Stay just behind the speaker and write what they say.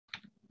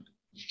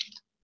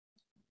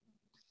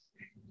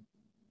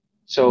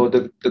So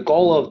the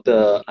goal of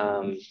the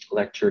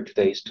lecture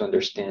today is to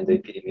understand the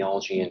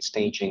epidemiology and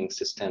staging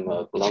system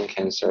of lung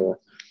cancer.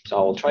 So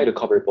I will try to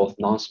cover both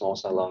non-small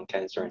cell lung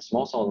cancer and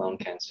small cell lung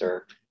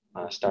cancer,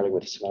 starting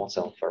with small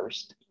cell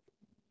first.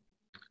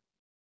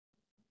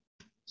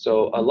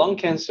 So lung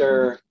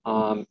cancer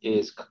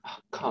is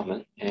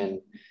common, and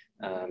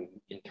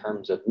in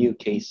terms of new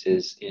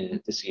cases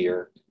this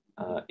year,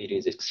 it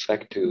is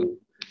expected to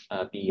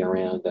be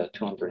around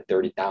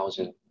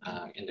 230,000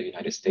 in the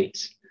United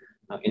States.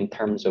 In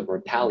terms of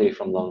mortality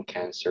from lung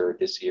cancer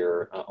this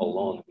year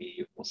alone,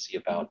 we will see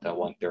about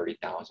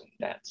 130,000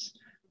 deaths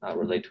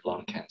related to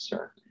lung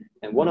cancer.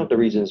 And one of the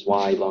reasons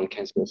why lung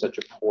cancer has such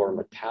a poor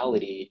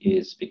mortality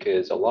is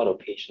because a lot of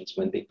patients,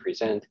 when they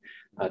present,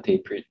 they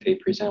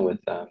present with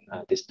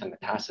distant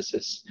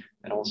metastasis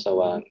and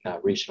also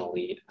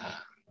regionally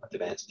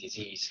advanced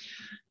disease.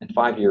 And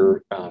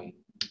 5-year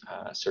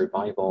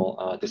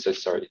survival, this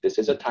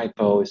is a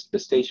typo, it's the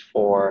stage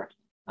 4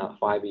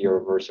 5-year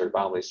overall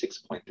survival is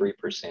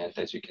 6.3%,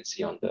 as you can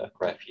see on the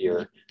graph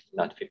here,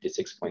 not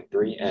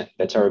 56.3, and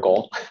that's our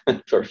goal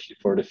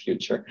for the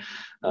future,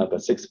 but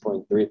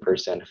 6.3%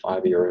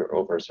 5-year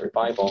overall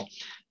survival.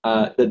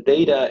 The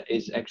data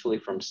is actually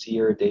from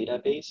SEER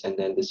database, and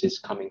then this is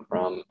coming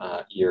from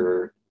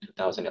year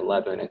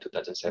 2011 and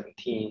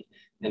 2017.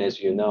 And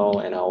as you know,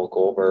 and I will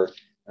go over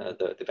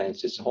the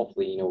advances,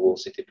 hopefully, we'll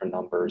see different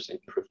numbers,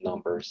 improved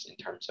numbers in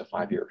terms of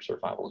 5-year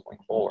survival going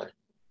forward.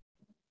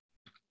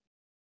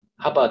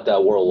 How about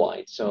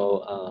worldwide?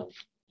 So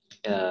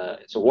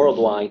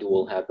worldwide,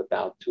 we'll have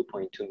about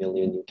 2.2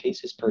 million new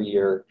cases per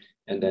year,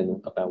 and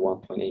then about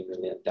 1.8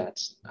 million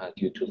deaths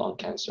due to lung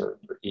cancer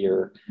per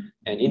year.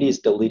 And it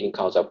is the leading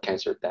cause of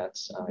cancer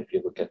deaths if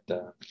you look at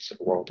the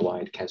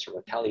worldwide cancer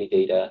mortality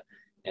data.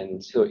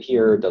 And so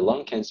here, the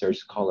lung cancer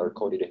is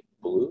color-coded in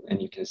blue,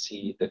 and you can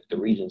see that the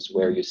regions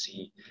where you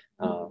see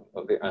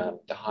the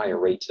higher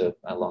rates of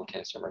lung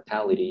cancer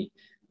mortality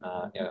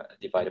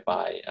divided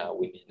by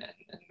women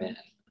and men.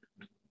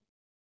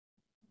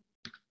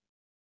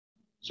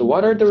 So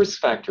what are the risk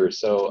factors?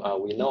 So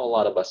we know a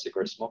lot about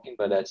cigarette smoking,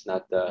 but that's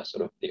not the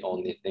the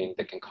only thing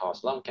that can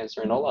cause lung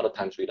cancer. And a lot of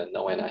times we don't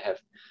know. And I have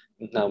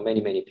now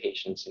many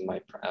patients in my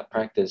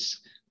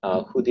practice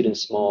who didn't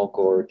smoke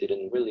or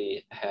didn't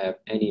really have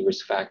any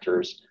risk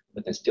factors,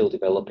 but then still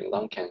developing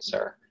lung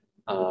cancer.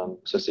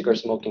 So cigarette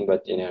smoking,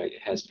 but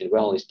it has been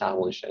well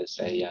established as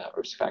a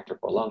risk factor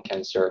for lung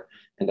cancer,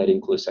 and that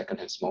includes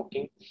secondhand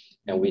smoking.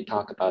 And we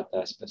talk about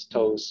the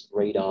asbestos,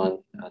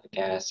 radon, the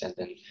gas, and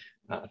then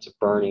it's a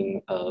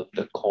burning of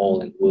the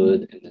coal and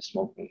wood and the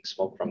smoke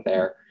from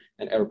there.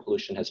 And air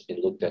pollution has been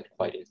looked at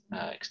quite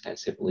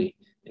extensively.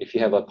 And if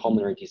you have a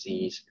pulmonary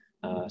disease,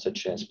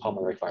 such as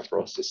pulmonary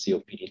fibrosis,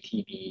 COPD,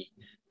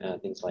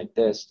 TB, things like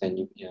this,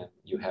 then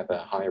you have a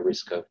higher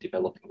risk of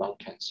developing lung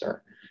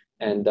cancer.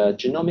 And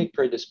genomic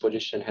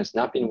predisposition has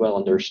not been well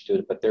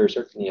understood, but there are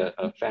certainly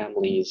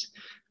families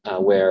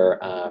where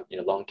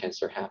lung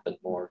cancer happen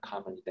more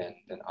commonly than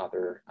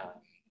other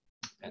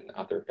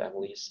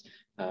families.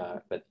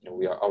 But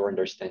our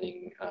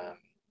understanding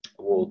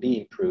will be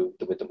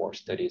improved with the more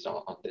studies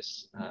on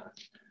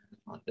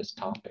this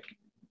topic.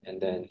 And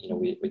then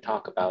we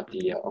talk about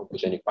the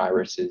oncogenic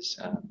viruses,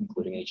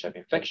 including HIV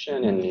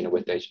infection, and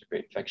with HIV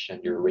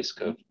infection, your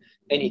risk of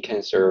any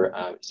cancer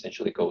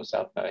essentially goes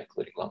up,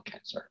 including lung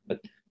cancer.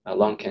 But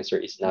lung cancer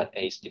is not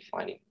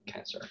age-defining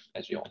cancer,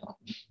 as you all know.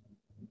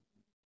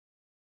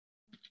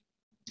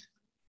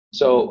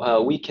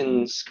 So we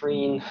can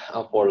screen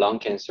for lung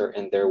cancer,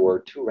 and there were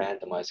 2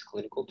 randomized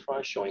clinical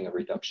trials showing a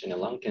reduction in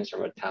lung cancer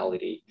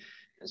mortality.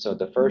 And so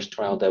the first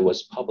trial that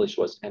was published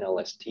was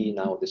NLST.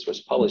 Now this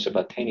was published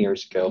about 10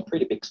 years ago,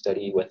 pretty big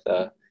study with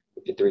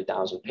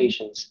 53,000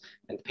 patients.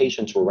 And the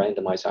patients were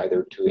randomized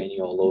either to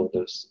annual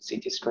low-dose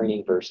CT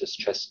screening versus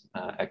chest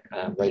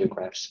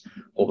radiographs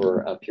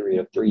over a period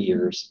of 3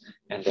 years.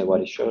 And then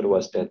what it showed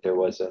was that there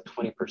was a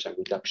 20%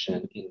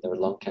 reduction in their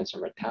lung cancer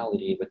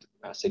mortality with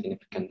a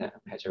significant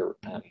hazard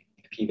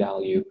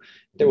p-value.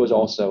 There was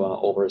also an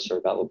overall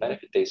survival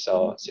benefit. They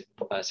saw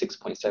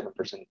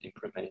 6.7%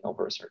 improvement in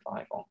overall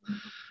survival.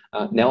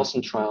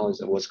 Nelson trial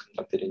was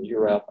conducted in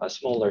Europe, a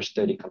smaller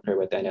study compared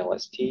with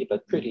NLST,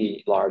 but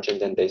pretty large. And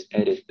then they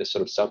added the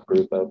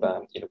subgroup of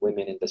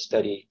women in the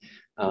study.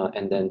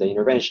 And then the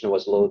intervention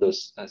was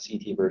low-dose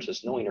CT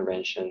versus no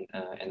intervention.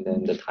 And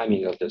then the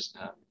timing of the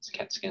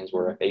CAT scans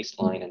were a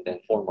baseline, and then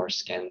 4 more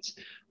scans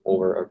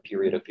over a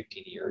period of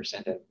 15 years.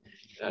 And then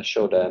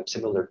showed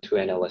similar to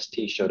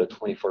NLST, showed a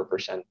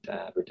 24%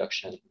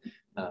 reduction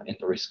in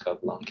the risk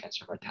of lung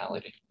cancer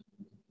mortality.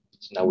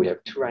 So now we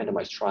have 2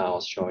 randomized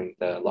trials showing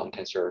the lung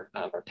cancer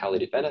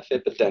mortality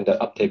benefit, but then the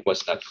uptake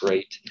was not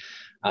great,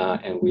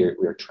 and we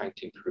are trying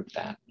to improve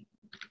that.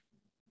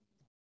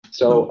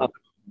 So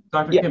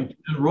Dr. Kim, to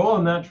enroll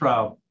in that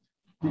trial,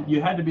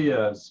 you had to be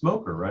a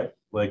smoker, right?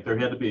 Like there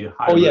had to be a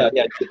high risk.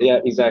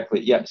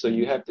 Exactly. Yeah, so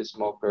you have the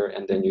smoker,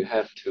 and then you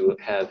have to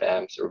have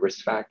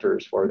risk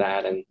factors for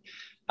that. And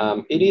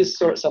It is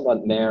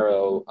somewhat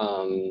narrow,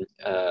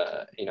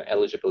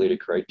 eligibility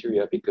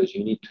criteria because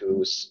you need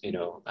to,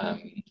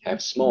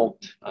 have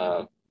smoked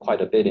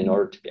quite a bit in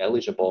order to be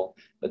eligible.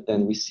 But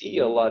then we see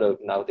a lot of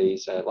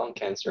nowadays lung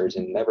cancers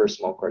in never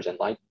smokers and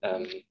light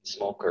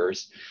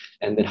smokers.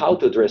 And then how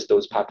to address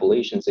those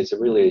populations is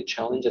really a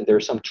challenge. And there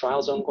are some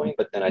trials ongoing,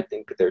 but then I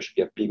think there should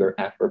be a bigger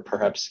effort,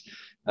 perhaps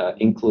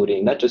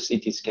including not just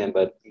CT scan,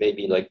 but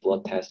maybe like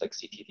blood tests like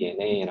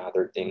ctDNA and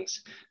other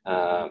things.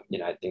 I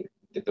think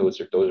that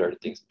those are the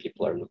things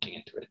people are looking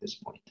into at this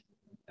point.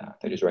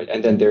 That is right.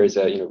 And then there is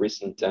a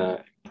recent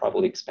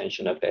probably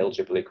expansion of the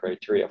eligibility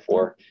criteria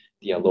for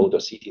the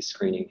low-dose CT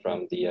screening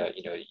from the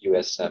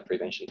U.S.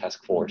 Prevention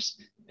Task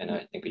Force, and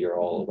I think you're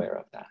all aware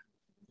of that.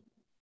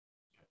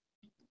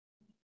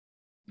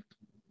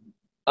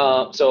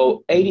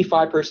 So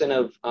 85%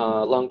 of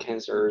lung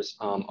cancers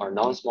are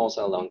non-small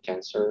cell lung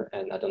cancer,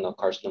 and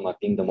adenocarcinoma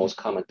being the most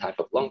common type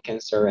of lung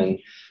cancer, and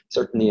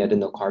certainly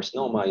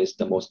adenocarcinoma is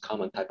the most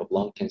common type of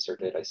lung cancer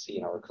that I see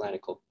in our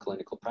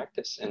clinical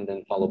practice, and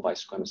then followed by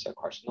squamous cell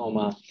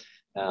carcinoma.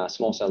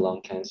 Small cell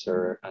lung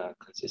cancer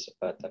consists of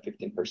about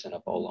 15%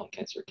 of all lung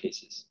cancer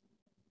cases.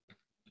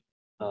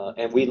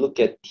 And we look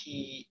at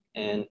T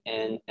and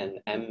N and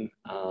M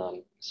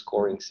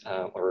scoring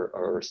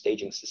or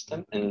staging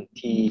system, and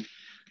T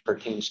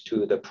pertains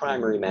to the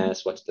primary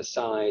mass, what's the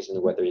size,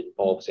 and whether it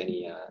involves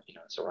any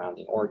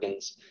surrounding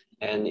organs,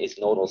 and its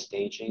nodal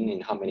staging,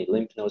 and how many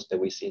lymph nodes that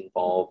we see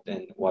involved,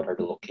 and what are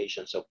the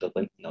locations of the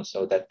lymph nodes.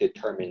 So that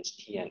determines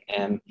T and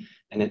M.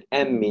 And then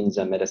M means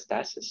a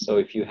metastasis. So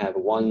if you have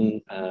one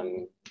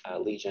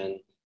lesion,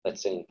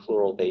 let's say in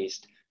plural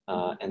based,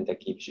 and that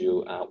gives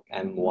you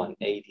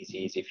M1A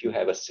disease. If you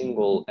have a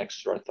single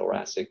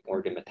extrathoracic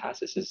organ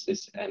metastasis,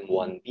 it's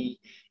M1B.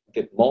 If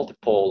you have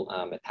multiple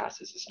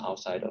metastases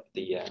outside of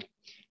the,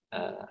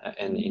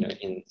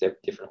 in the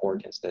different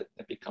organs, that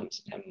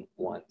becomes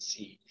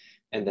M1C.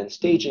 And then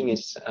staging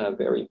is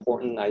very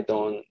important. I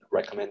don't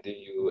recommend that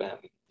you,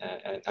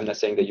 I'm not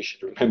saying that you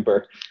should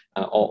remember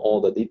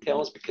all the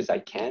details, because I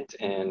can't,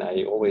 and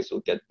I always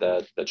look at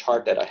the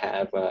chart that I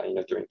have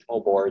during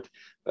TMO board,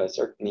 but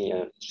certainly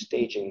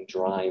staging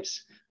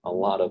drives a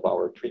lot of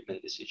our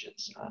treatment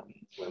decisions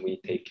when we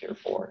take care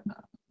for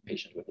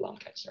patients with lung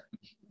cancer.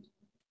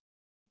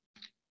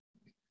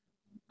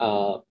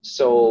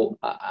 So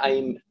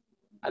I'm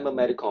a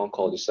medical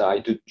oncologist, so I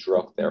do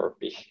drug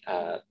therapy,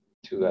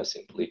 to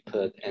simply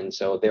put. And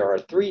so there are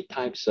three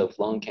types of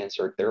lung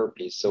cancer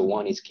therapies. So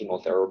one is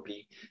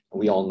chemotherapy.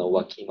 We all know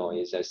what chemo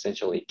is. It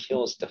essentially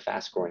kills the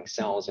fast-growing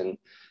cells, and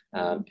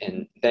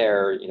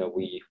there,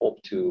 we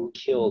hope to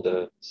kill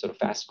the sort of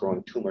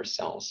fast-growing tumor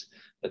cells.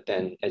 But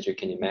then, as you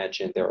can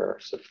imagine, there are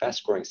sort of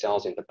fast-growing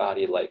cells in the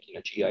body, like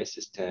GI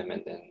system,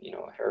 and then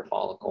hair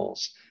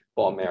follicles,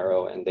 bone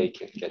marrow, and they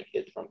can get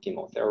hit from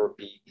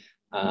chemotherapy.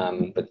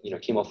 But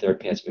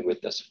chemotherapy has been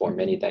with us for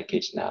many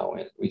decades now,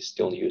 and we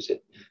still use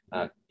it.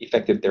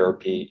 Effective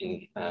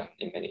therapy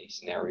in many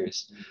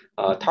scenarios.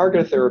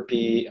 Targeted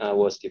therapy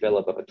was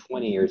developed about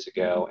 20 years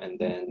ago, and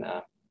then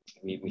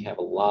we have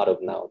a lot of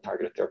now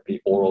targeted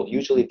therapy, oral.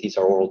 Usually these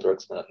are oral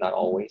drugs, but not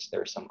always.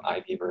 There are some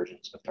IV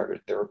versions of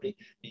targeted therapy,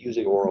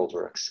 usually oral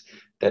drugs,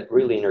 that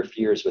really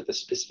interferes with the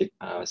specific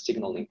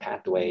signaling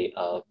pathway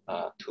of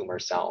tumor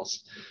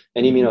cells.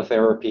 And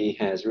immunotherapy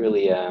has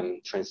really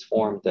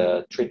transformed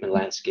the treatment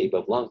landscape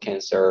of lung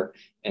cancer,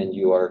 and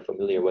you are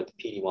familiar with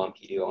PD-1,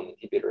 PD-L1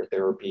 inhibitor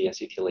therapy and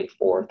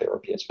CTLA-4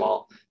 therapy as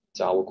well.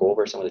 So I will go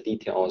over some of the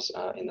details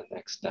in the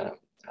next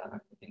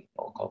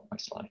bulk of my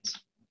slides.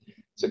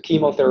 So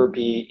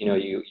chemotherapy,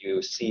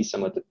 you see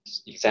some of the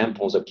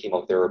examples of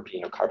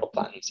chemotherapy,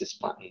 carboplatin,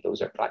 cisplatin, those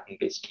are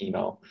platinum-based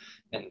chemo.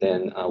 And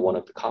then one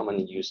of the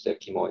commonly used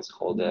chemo is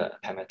called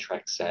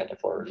pemetrexed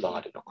for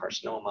lung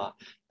adenocarcinoma,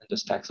 and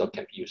docetaxel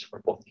can be used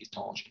for both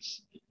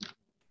histologies.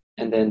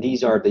 And then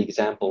these are the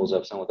examples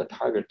of some of the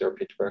targeted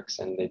therapy drugs,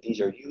 and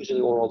these are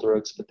usually oral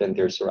drugs, but then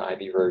there's an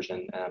IV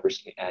version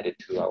recently added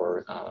to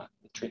our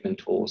treatment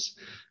tools.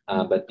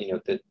 But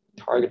the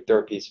target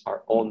therapies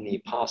are only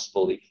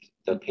possible if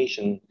the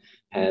patient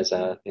has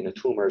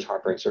tumors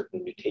harboring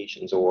certain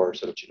mutations or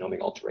sort of genomic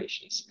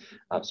alterations.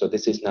 So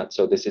this is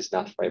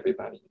not for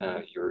everybody.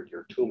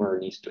 Your tumor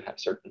needs to have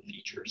certain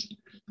features.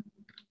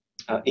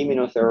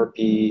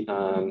 Immunotherapy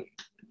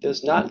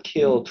does not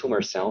kill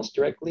tumor cells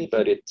directly,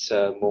 but it's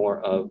more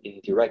of an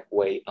indirect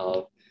way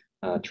of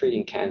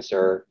treating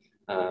cancer.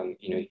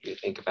 If you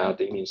think about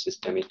the immune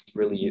system, it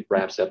really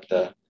wraps up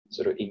the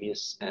sort of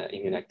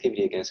immune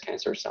activity against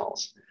cancer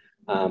cells.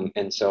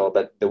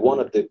 But one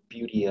of the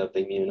beauty of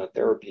the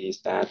immunotherapy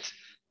is that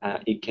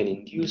it can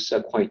induce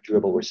quite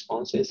durable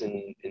responses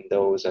in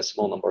those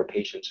small number of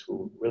patients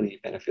who really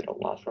benefit a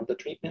lot from the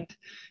treatment.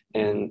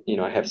 And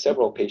I have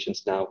several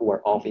patients now who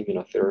are off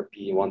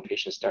immunotherapy. One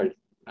patient started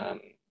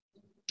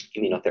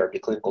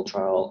immunotherapy clinical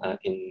trial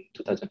in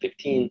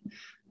 2015,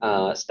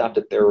 stopped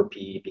the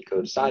therapy because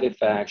of side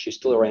effects. She's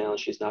still around.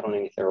 She's not on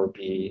any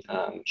therapy.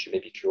 She may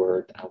be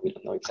cured. We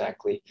don't know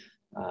exactly.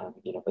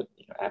 But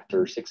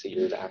after 6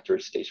 years after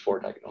stage 4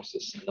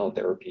 diagnosis, no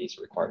therapy is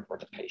required for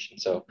the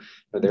patient. So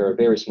there are a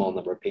very small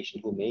number of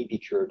patients who may be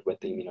cured with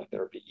the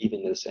immunotherapy,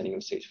 even in the setting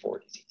of stage 4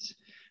 disease.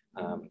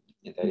 And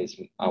that is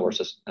our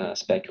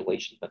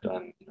speculation, but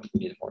we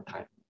need more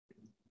time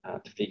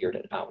to figure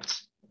that out.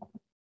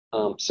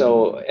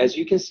 So as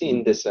you can see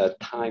in this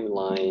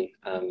timeline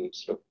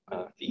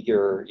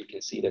figure, you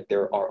can see that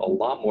there are a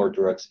lot more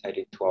drugs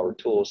added to our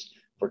tools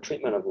for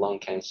treatment of lung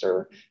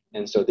cancer.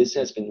 And so this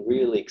has been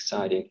really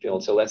exciting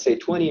field. So let's say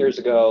 20 years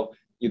ago,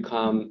 you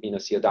come,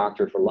 see a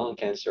doctor for lung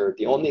cancer.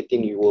 The only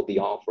thing you will be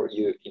offered,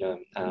 you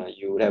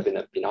would have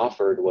been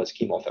offered was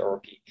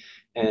chemotherapy,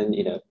 and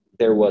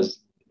there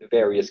was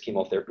various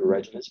chemotherapy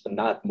regimens, but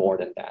not more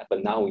than that.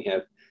 But now we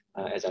have,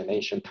 as I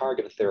mentioned,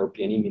 targeted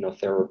therapy and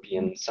immunotherapy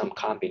and some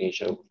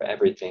combination of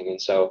everything. And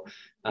so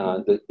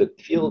the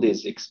field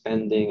is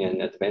expanding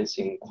and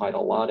advancing quite a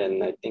lot.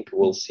 And I think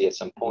we'll see at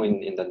some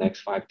point in the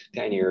next 5 to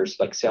 10 years,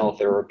 like cell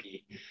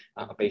therapy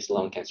based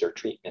lung cancer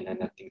treatment.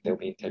 And I think they'll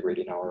be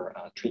integrated in our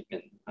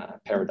treatment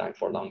paradigm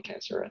for lung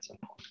cancer at some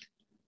point.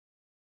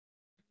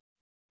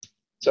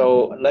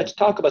 So let's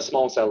talk about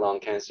small cell lung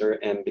cancer,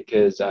 and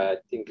because I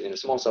think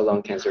small cell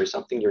lung cancer is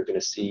something you're going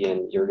to see,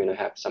 and you're going to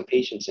have some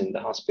patients in the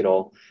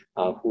hospital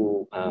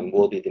who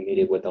will be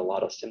admitted with a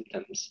lot of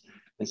symptoms.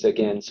 And so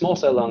again, small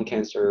cell lung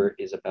cancer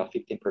is about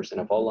 15%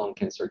 of all lung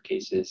cancer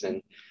cases,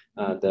 and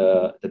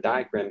the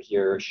diagram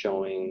here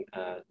showing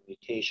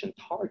mutation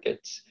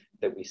targets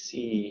that we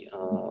see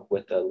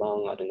with the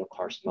lung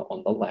adenocarcinoma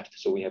on the left.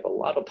 So we have a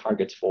lot of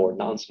targets for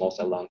non-small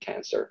cell lung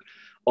cancer.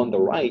 On the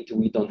right,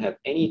 we don't have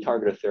any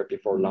targeted therapy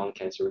for lung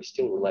cancer. We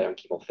still rely on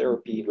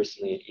chemotherapy.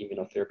 Recently,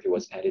 immunotherapy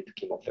was added to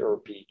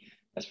chemotherapy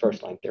as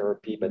first-line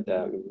therapy, but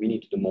we need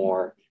to do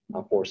more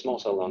for small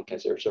cell lung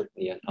cancer,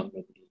 certainly an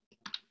unmet need.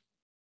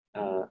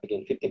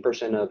 Again,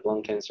 50% of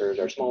lung cancers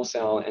are small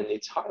cell, and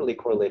it's highly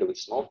correlated with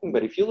smoking.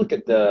 But if you look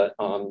at the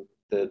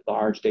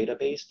large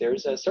database,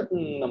 there's a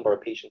certain number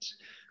of patients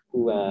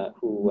who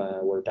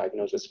were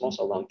diagnosed with small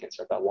cell lung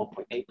cancer, about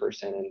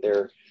 1.8%, and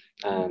their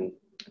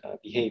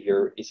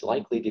behavior is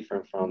likely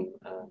different from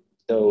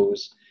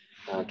those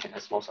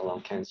small cell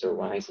lung cancer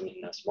rising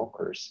in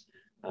smokers.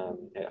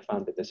 I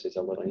found that this is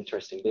a little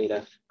interesting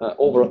data.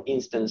 Overall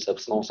instance of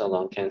small cell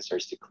lung cancer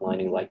is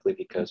declining, likely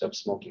because of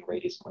smoking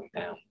rate is going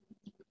down.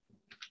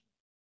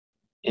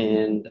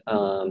 And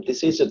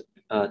this is a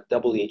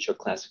WHO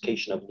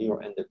classification of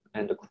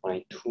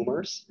neuroendocrine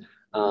tumors.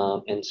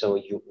 And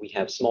so we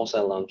have small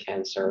cell lung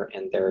cancer,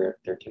 and there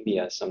can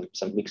be some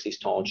mixed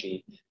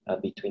histology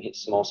between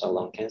small cell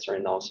lung cancer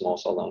and non-small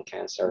cell lung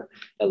cancer.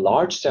 A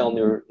large cell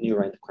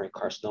neuroendocrine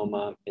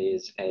carcinoma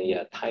is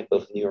a type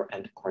of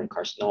neuroendocrine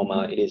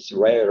carcinoma. It is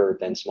rarer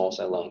than small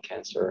cell lung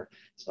cancer.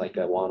 It's like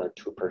 1 or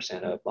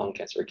 2% of lung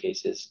cancer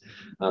cases.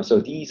 So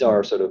these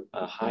are sort of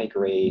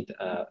high-grade,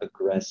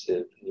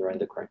 aggressive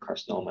neuroendocrine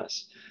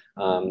carcinomas.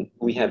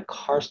 We have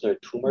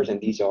carcinoid tumors,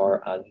 and these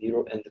are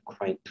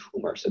neuroendocrine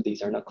tumors. So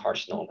these are not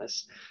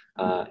carcinomas.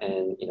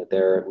 And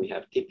there we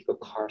have typical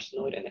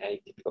carcinoid and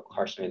atypical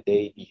carcinoid.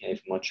 They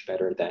behave much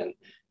better than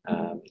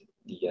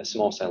the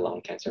small cell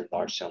lung cancer and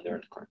large cell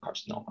neuroendocrine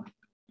carcinoma.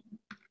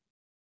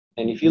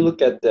 And if you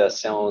look at the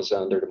cells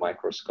under the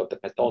microscope, the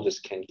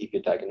pathologist can give you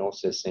a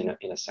diagnosis in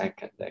a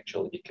second,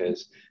 actually,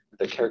 because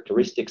the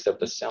characteristics of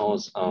the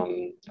cells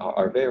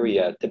are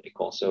very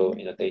typical. So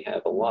they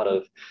have a lot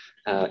of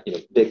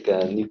big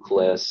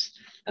nucleus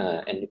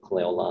and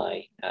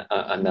nucleoli,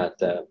 not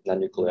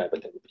nuclei,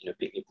 but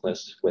big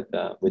nucleus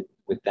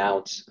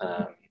without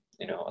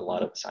a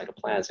lot of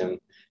cytoplasm.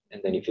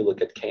 And then if you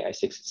look at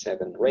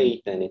Ki-67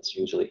 rate, then it's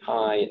usually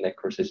high, and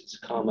necrosis is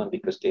common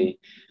because they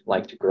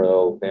like to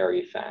grow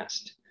very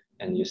fast.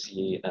 And you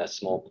see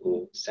small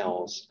blue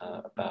cells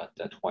about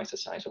twice the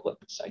size of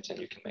lymphocytes, and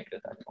you can make the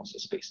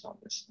diagnosis based on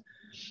this.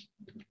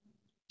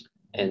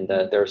 And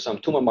there are some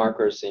tumor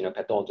markers,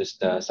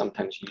 pathologists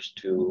sometimes use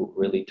to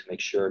make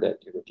sure that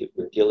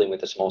we're dealing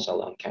with a small cell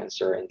lung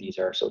cancer, and these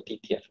are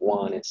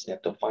TTF1 and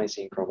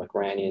synaptophysin,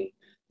 chromogranin,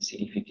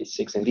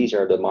 CD56, and these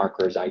are the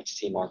markers,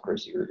 IHC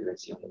markers you're going to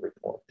see on the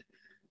report.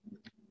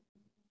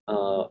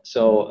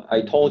 So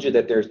I told you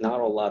that there's not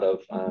a lot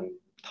of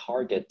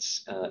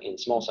targets in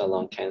small cell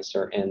lung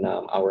cancer, and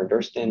our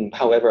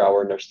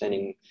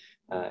understanding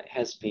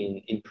has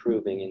been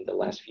improving in the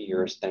last few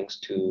years thanks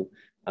to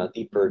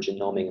deeper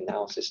genomic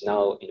analysis.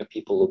 Now,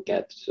 people look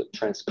at the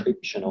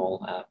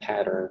transcriptional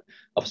pattern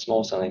of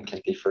small cell and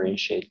can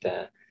differentiate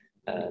the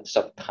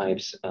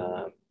subtypes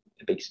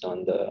based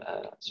on the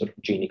sort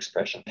of gene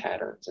expression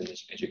patterns, and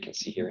as you can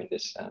see here in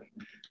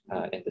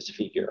this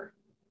figure.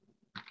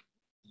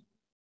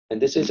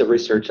 And this is a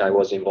research I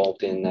was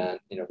involved in,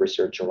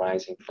 research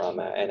arising from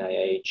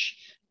NIH.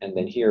 And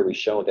then here we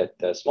show that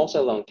the small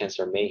cell lung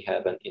cancer may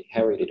have an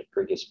inherited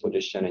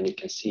predisposition, and you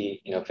can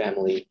see,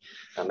 family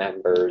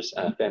members,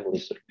 family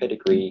sort of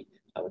pedigree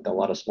with a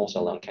lot of small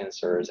cell lung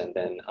cancers. And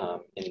then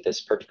in this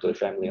particular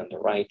family on the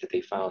right,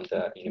 they found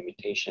a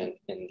mutation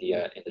in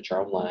the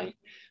germline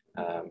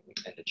and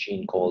the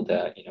gene called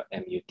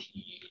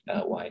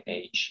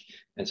YH.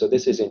 And so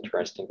this is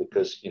interesting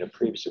because,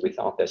 previously we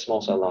thought that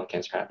small cell lung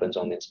cancer happens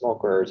only in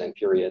smokers and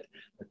period,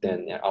 but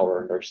then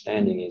our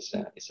understanding is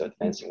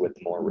advancing with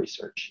more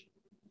research.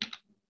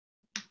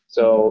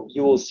 So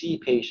you will see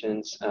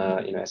patients,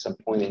 at some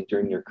point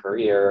during your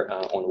career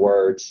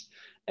onwards,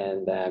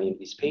 and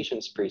these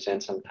patients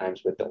present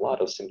sometimes with a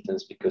lot of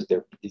symptoms because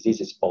their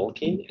disease is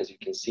bulky. As you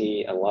can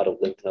see, a lot of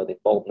lymph node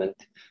involvement,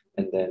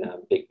 and then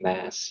big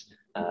mass.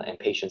 And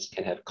patients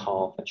can have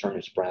cough and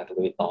shortness of breath,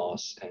 weight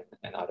loss,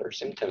 and other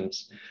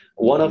symptoms.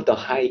 One of the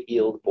high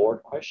yield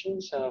board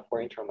questions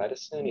for internal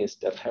medicine is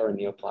the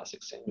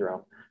paraneoplastic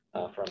syndrome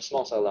from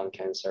small cell lung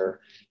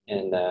cancer.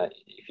 And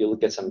if you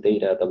look at some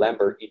data, the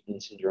Lambert-Eaton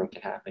syndrome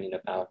can happen in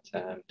about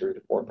 3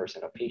 to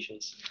 4% of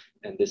patients.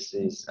 And this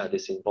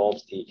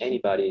involves the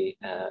antibody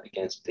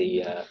against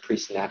the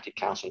presynaptic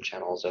calcium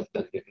channels of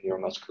the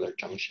neuromuscular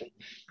junction,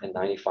 and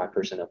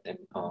 95% of them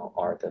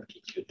are the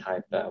P2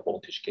 type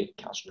voltage-gated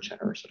calcium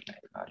channels of the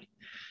antibody.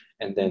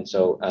 And then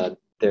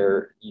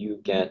there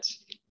you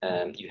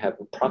have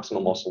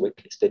proximal muscle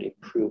weakness that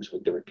improves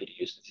with the repeated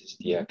use. This is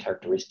the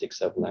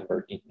characteristics of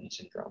Lambert-Eaton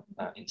syndrome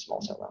in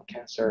small cell lung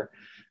cancer.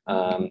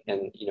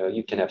 And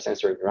you can have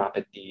sensory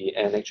neuropathy.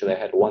 And actually, I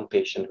had one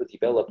patient who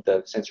developed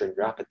the sensory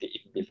neuropathy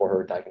even before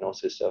her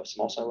diagnosis of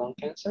small cell lung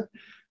cancer.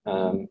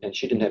 And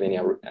she didn't have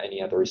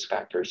any other risk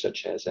factors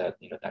such as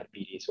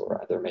diabetes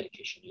or other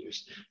medication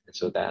use. And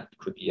so that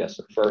could be as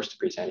the first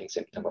presenting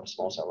symptom of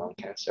small cell lung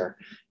cancer.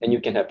 And you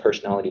can have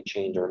personality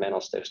change or mental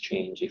status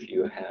change if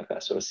you have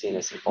a sort of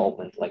CNS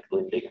involvement like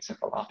limbic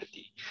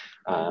encephalopathy.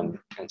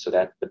 And so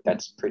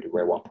that's pretty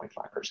rare,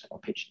 1.5%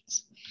 of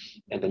patients.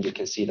 And then you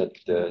can see that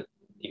the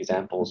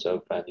examples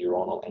of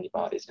neuronal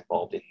antibodies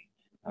involved in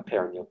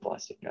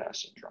paraneoplastic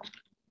syndrome.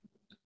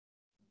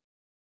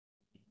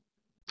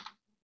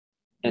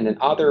 And then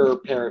other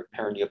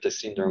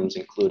paraneoplastic syndromes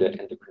included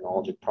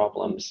endocrinologic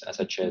problems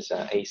such as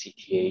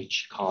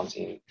ACTH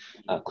causing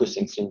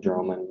Cushing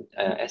syndrome, and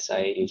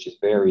SIADH is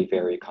very,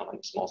 very common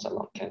in small cell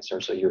lung cancer.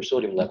 So your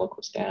sodium level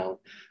goes down,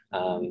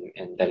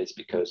 and that is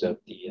because of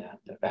the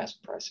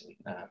vasopressin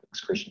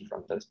excretion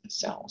from the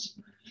cells.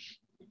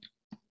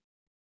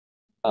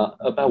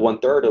 About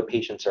 1/3 of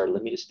patients are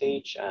limited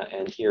stage,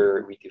 and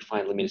here we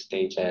define limited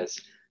stage as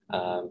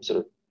sort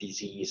of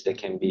disease that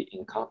can be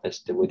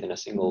encompassed within a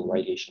single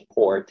radiation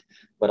port,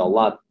 but a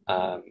lot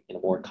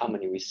more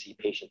commonly we see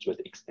patients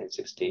with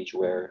extensive stage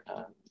where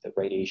the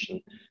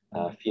radiation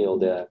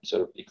field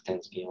sort of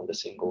extends beyond the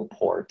single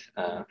port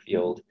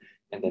field,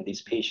 and then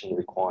these patients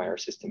require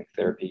systemic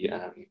therapy,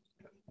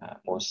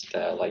 most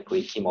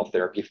likely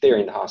chemotherapy. If they're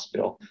in the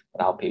hospital,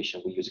 an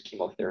outpatient, we use a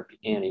chemotherapy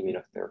and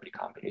immunotherapy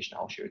combination.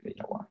 I'll show you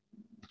later why.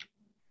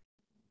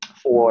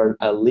 For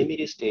a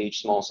limited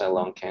stage small cell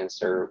lung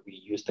cancer, we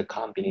use the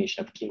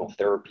combination of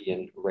chemotherapy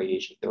and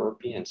radiation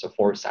therapy. And so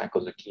 4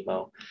 cycles of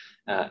chemo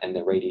and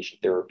the radiation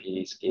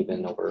therapy is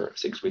given over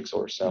 6 weeks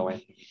or so.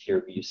 And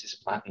here we use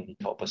cisplatin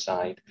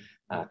etoposide.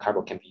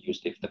 Carbo can be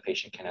used if the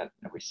patient cannot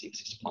receive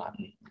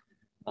cisplatin.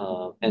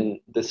 And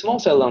the small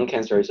cell lung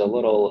cancer is a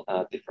little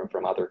different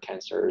from other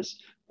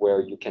cancers where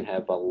you can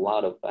have a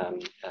lot of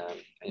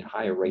a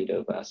higher rate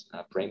of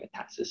brain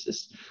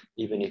metastasis,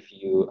 even if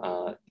you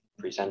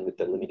present with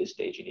the limited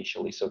stage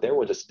initially. So there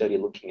was a study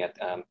looking at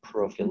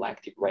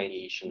prophylactic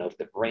radiation of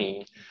the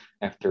brain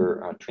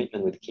after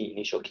treatment with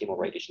initial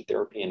chemoradiation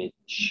therapy, and it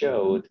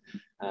showed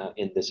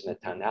in this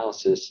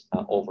meta-analysis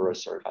overall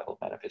survival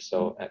benefit.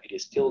 So it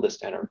is still the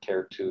standard of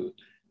care to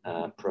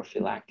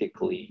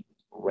prophylactically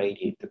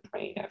radiate the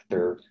brain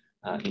after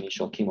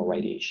initial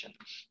chemoradiation.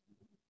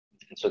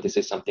 And so this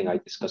is something I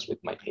discuss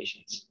with my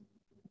patients.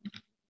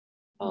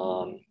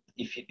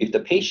 If the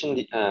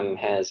patient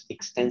has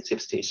extensive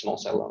stage small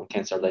cell lung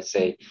cancer, let's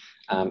say,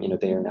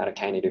 they are not a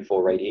candidate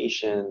for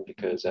radiation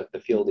because the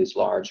field is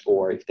large,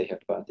 or if they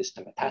have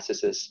distant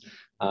metastasis,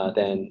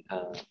 then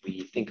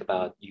we think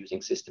about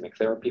using systemic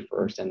therapy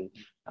first, and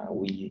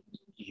we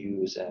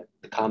use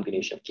the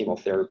combination of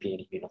chemotherapy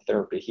and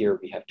immunotherapy. Here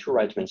we have 2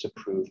 regimens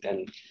approved,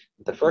 and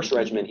the first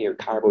regimen here,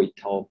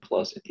 carboetol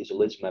plus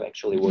atezolizumab,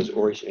 actually was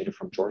originated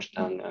from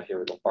Georgetown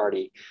here in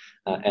Lombardy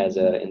as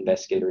an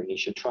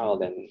investigator-initiated trial,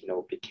 then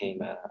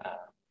became a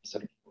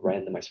sort of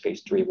randomized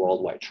phase 3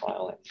 worldwide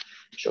trial and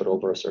showed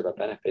over a sort of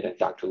benefit, and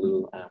Dr.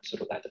 Liu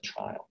sort of led the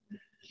trial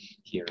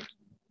here.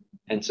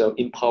 And so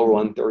IMpower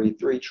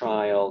 133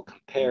 trial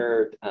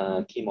compared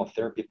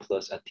chemotherapy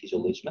plus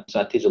atezolizumab.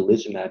 So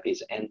atezolizumab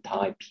is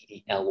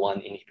anti-PD-L1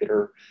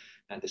 inhibitor,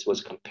 and this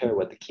was compared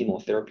with the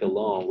chemotherapy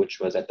alone, which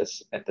was at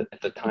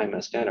the time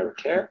a standard of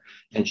care,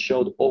 and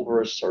showed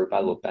overall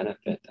survival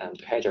benefit. And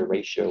the hazard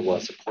ratio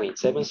was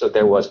 0.7, so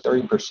there was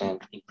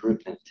 30%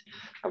 improvement,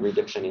 a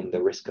reduction in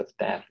the risk of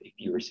death if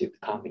you received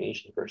the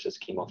combination versus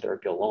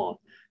chemotherapy alone.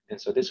 And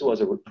so this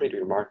was a pretty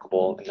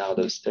remarkable, and now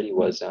the study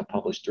was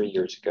published 3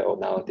 years ago.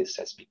 Now this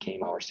has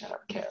become our standard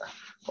of care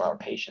for our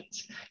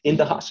patients. In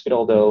the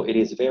hospital, though, it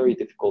is very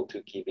difficult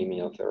to give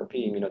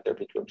immunotherapy.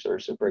 Immunotherapy drugs are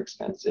super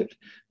expensive,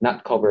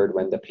 not covered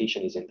when the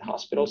patient is in the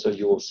hospital. So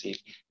you will see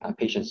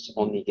patients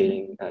only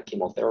getting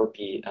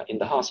chemotherapy in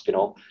the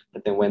hospital,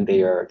 but then when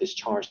they are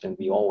discharged, then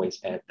we always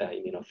add the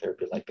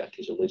immunotherapy like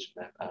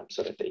atezolizumab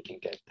so that they can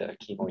get the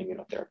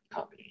chemo-immunotherapy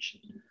combination.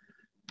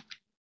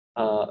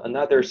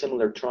 Another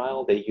similar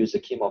trial, they use the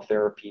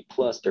chemotherapy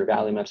plus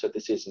durvalumab. So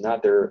this is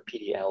another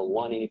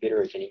PD-L1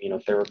 inhibitor, it's an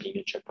immunotherapy,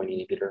 immune checkpoint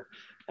inhibitor.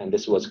 And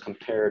this was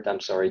compared, I'm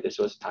sorry, this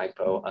was a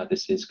typo.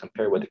 This is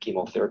compared with the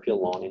chemotherapy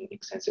alone in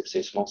extensive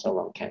stage small cell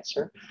lung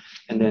cancer.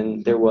 And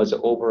then there was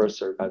overall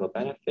survival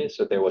benefit.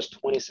 So there was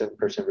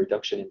 27%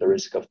 reduction in the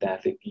risk of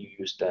death if you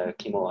used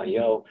chemo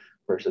IO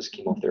versus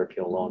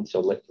chemotherapy alone, so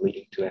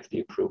leading to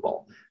FDA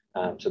approval.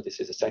 So this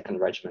is a second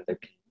regimen that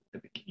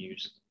we can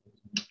use.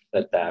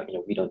 But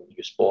we don't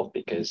use both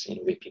because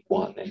we pick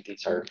one, and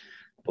these are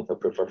both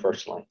approved for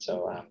first line.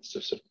 So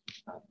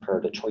per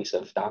the choice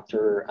of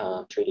doctor,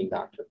 treating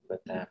doctor.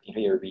 But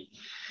here we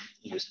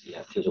use the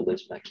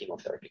atezolizumab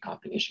chemotherapy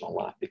combination a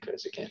lot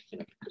because again,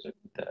 because of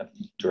the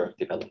drug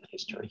development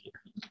history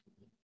here.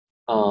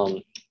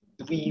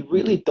 We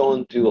really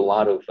don't do a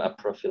lot of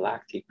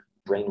prophylactic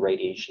brain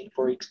radiation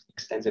for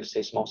extensive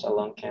stage small cell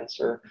lung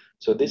cancer.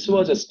 So this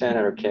was a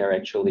standard of care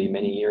actually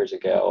many years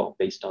ago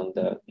based on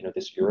the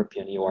this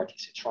European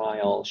EORTC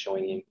trial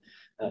showing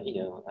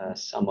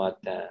somewhat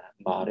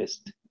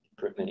modest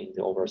improvement in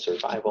the overall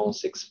survival,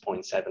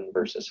 6.7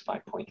 versus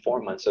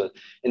 5.4 months. So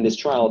in this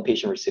trial, a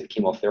patient received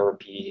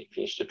chemotherapy,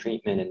 finished the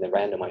treatment, and then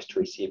randomized to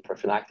receive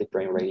prophylactic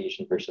brain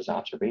radiation versus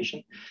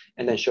observation,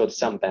 and then showed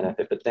some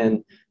benefit. But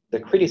then the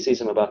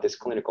criticism about this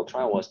clinical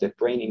trial was that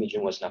brain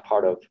imaging was not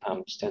part of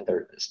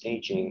standard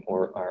staging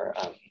or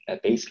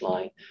at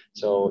baseline.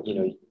 So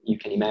you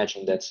can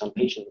imagine that some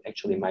patients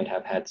actually might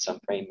have had some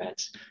brain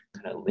mets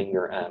kind of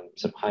linger,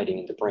 sort of hiding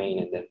in the brain,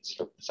 and then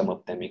sort of some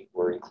of them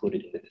were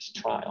included in this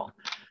trial.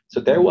 So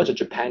there was a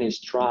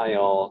Japanese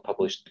trial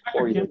published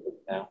 4 years ago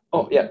now.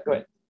 Oh yeah, go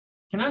ahead.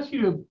 Can I ask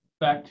you to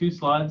back 2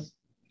 slides?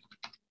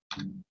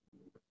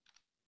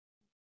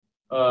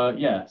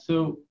 Yeah.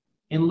 So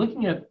in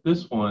looking at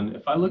this one,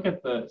 if I look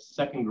at the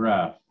second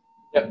graph,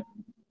 yep.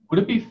 Would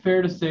it be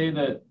fair to say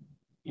that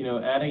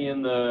adding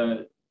in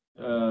the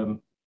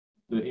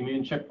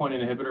immune checkpoint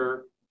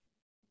inhibitor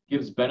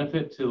gives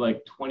benefit to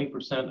like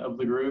 20% of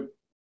the group?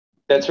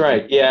 That's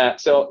right. Yeah.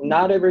 So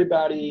not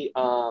everybody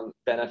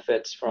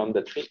benefits from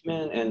the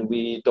treatment, and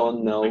we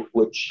don't know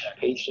which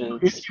patients.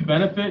 If you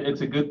benefit,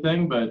 it's a good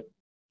thing, but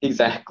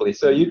exactly.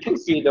 So you can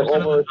see the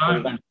overall.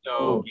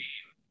 So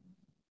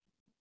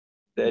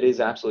that is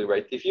absolutely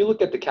right. If you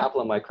look at the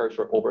Kaplan-Meier curve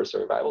for overall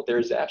survival, there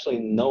is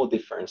absolutely no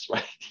difference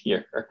right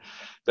here.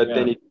 But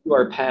then if you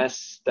are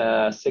past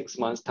the 6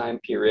 months time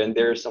period, and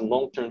there are some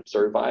long-term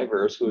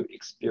survivors who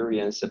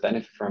experience a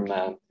benefit from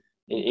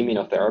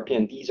immunotherapy,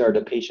 and these are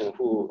the patients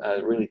who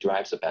really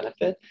drives the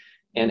benefit.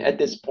 And at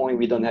this point,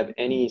 we don't have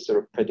any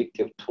sort of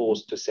predictive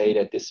tools to say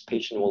that this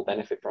patient will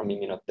benefit from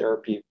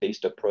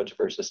immunotherapy-based approach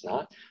versus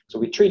not. So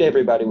we treat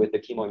everybody with the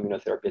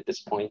chemoimmunotherapy at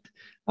this point.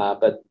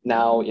 But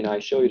now, I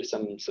show you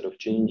some sort of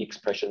gene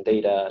expression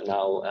data.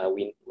 Now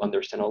we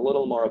understand a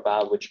little more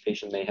about which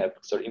patient may have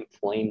sort of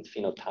inflamed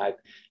phenotype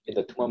in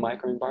the tumor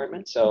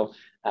microenvironment. So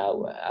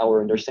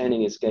our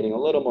understanding is getting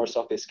a little more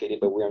sophisticated,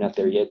 but we are not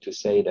there yet to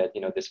say that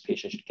this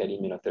patient should get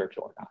immunotherapy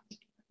or not.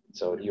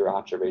 So your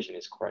observation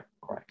is correct.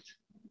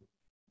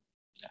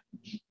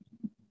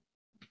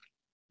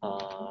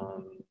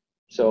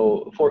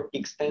 So for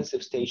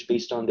extensive stage,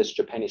 based on this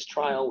Japanese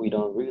trial, we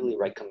don't really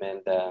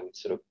recommend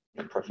sort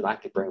of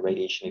prophylactic brain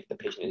radiation if the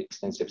patient is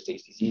extensive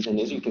stage disease. And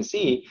as you can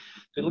see,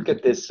 if you look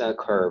at this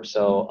curve,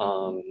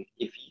 so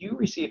if you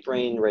receive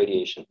brain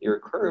radiation, your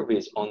curve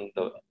is on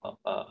the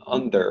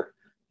under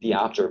the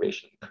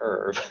observation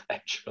curve,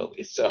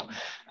 actually. So,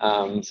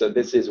 so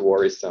this is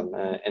worrisome.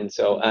 And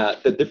so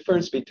the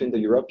difference between the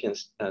European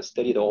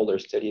study, the older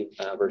study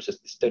versus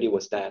the study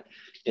was that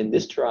in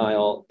this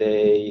trial,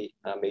 they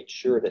made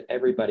sure that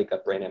everybody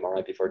got brain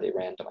MRI before they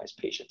randomized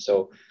patients.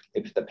 So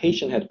if the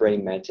patient had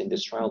brain mets in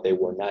this trial, they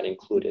were not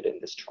included in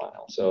this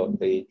trial. So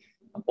they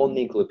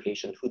only include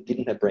patients who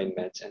didn't have brain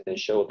mets, and then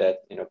show that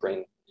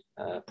brain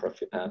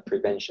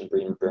prevention,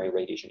 brain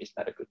radiation is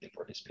not a good thing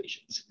for these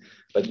patients.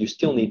 But you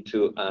still need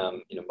to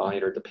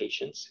monitor the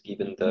patients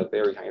given the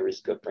very high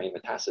risk of brain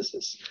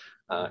metastasis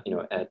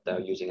at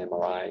using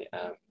MRI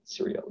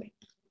serially.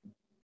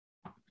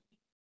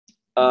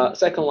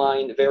 Second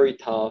line, very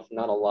tough.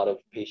 Not a lot of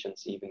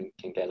patients even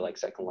can get like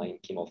second line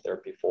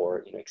chemotherapy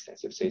for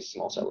extensive stage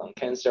small cell lung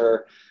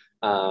cancer.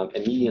 And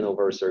median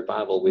overall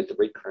survival with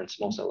recurrent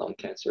small cell lung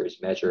cancer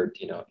is measured,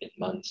 in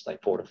months, like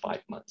 4 to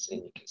 5 months,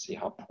 and you can see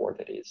how poor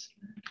that is.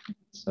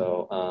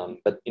 So,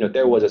 but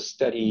there was a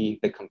study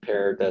that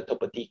compared the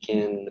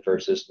topotecan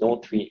versus no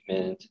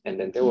treatment, and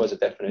then there was a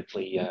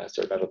definitely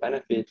survival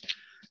benefit.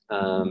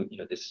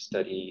 This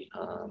study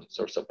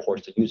sort of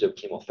supports the use of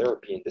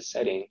chemotherapy in this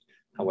setting.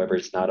 However,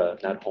 it's not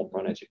a home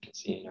run, as you can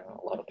see.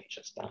 A lot of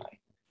patients die.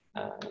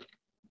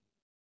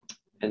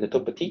 And the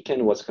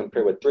topotecan was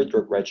compared with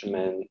 3-drug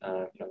regimen,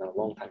 not a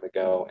long time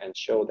ago, and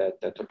showed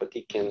that the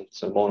topotecan,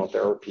 so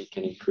monotherapy,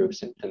 can improve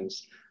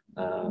symptoms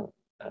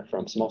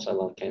from small cell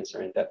lung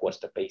cancer, and that was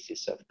the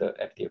basis of the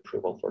FDA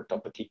approval for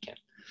topotecan.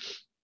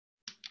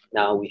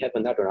 Now we have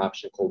another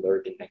option called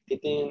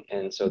lurbinectedin,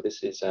 and so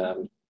this is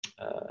the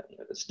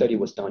study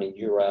was done in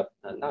Europe,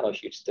 not a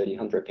huge study,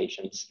 100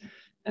 patients,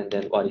 and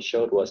then what it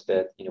showed was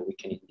that we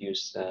can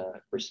induce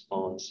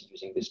response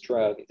using this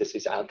drug. This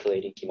is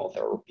alkylating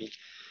chemotherapy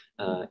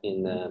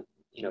in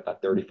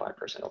about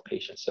 35% of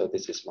patients. So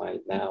this is my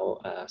now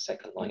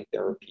second-line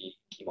therapy,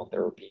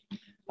 chemotherapy.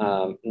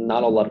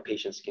 Not a lot of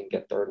patients can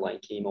get third-line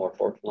chemo or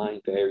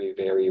fourth-line, very,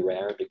 very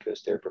rare,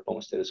 because their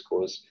proposed status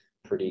goes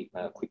pretty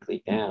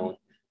quickly down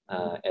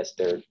as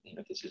their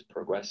disease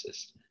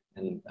progresses.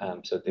 And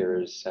so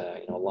there's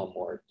a lot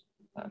more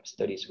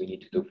studies we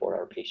need to do for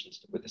our patients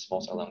with the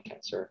small cell lung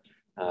cancer.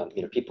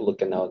 People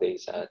look at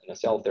nowadays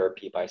cell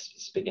therapy by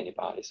specific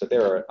antibodies. So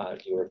there are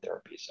newer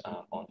therapies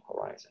on the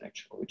horizon,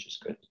 actually, which is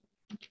good.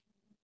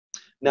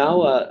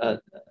 Now,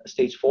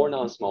 stage 4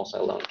 non-small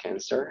cell lung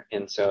cancer.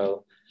 And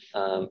so,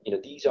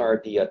 these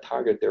are the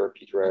target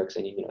therapy drugs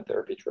and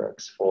immunotherapy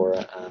drugs for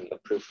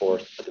approved for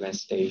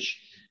advanced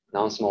stage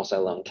non-small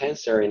cell lung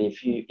cancer. And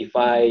if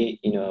I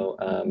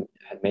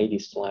had made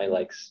this slide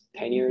like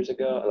 10 years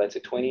ago, let's say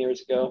 20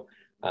 years ago,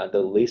 the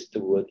list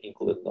would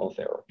include no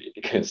therapy,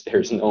 because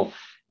there's no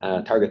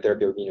target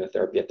therapy or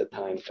immunotherapy at the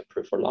time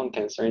approved for lung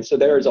cancer. And so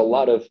there is a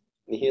lot of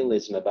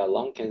nihilism about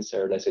lung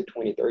cancer. Let's say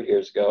 20, 30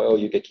 years ago, oh,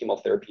 you get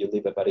chemotherapy, you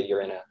live about a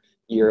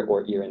year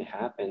or year and a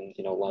half, and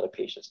a lot of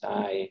patients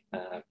die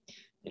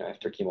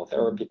after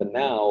chemotherapy. But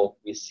now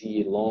we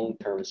see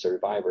long-term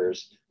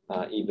survivors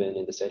even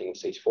in the setting of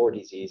stage 4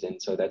 disease,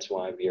 and so that's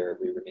why we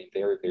remain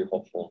very, very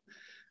hopeful.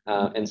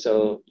 And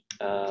so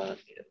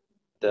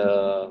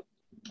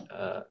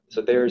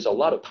so there's a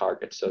lot of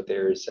targets. So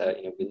there's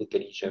we look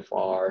at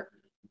EGFR,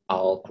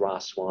 ALK,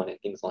 ROS1, and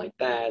things like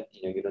that.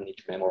 You don't need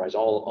to memorize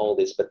all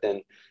this, but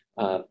then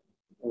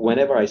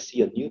whenever I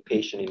see a new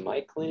patient in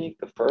my clinic,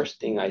 the first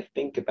thing I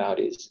think about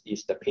is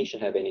the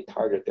patient have any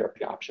target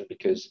therapy option?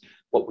 Because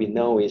what we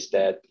know is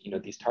that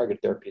these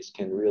target therapies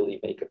can really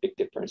make a big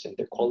difference in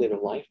their quality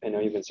of life and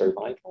even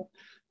survival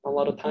a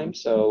lot of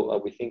times.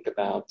 So we think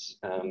about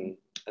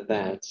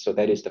that. So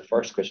that is the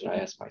first question I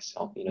ask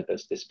myself.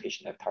 Does this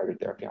patient have target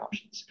therapy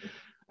options?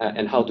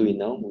 And how do we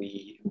know?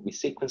 We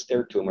sequence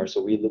their tumor,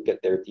 so we look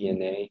at their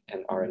DNA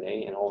and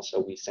RNA, and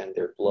also we send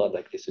their blood,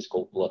 like this is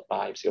called blood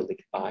biopsy or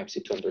liquid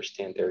biopsy, to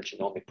understand their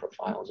genomic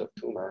profiles of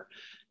tumor.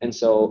 And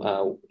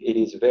so it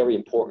is very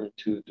important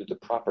to do the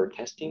proper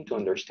testing to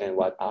understand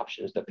what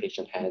options the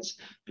patient has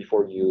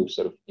before you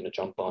sort of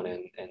jump on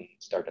and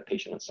start the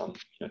patient on some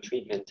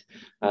treatment.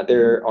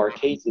 There are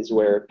cases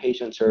where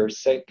patients are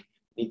sick,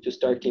 need to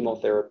start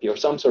chemotherapy or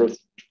some sort of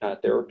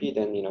therapy,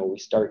 then we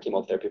start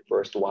chemotherapy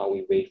first while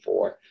we wait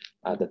for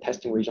the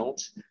testing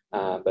results.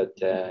 But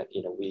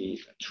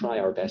we try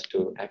our best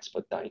to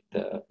expedite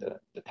the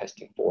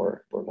testing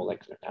for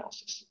molecular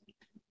analysis.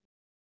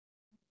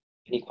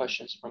 Any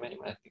questions from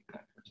anyone? I think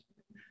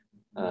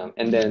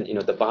and then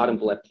the bottom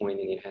bullet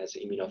point, and it has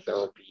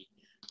immunotherapy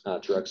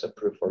drugs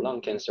approved for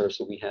lung cancer.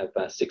 So we have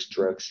 6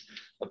 drugs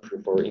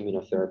approved for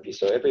immunotherapy.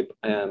 So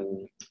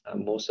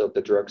most of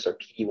the drugs are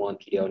PD-1,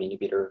 PD-L1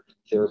 inhibitor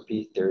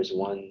therapy. There's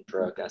one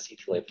drug,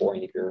 CTLA-4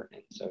 inhibitor.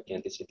 And so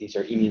again, these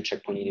are immune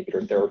checkpoint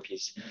inhibitor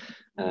therapies.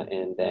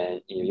 And then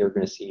you're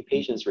going to see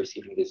patients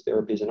receiving these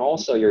therapies, and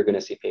also you're going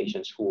to see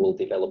patients who will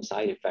develop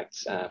side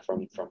effects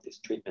from this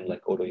treatment,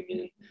 like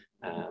autoimmune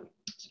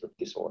sort of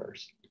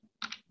disorders.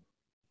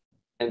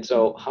 And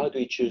so how do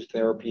we choose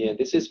therapy? And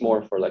this is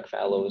more for like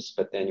fellows,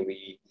 but then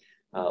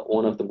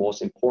one of the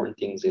most important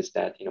things is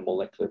that,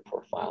 molecular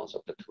profiles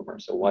of the tumor.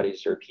 So what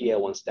is your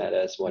PD-L1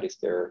 status? What is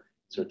their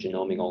sort of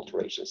genomic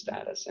alteration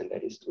status? And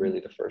that is really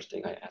the first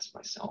thing I ask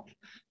myself.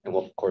 And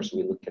of course,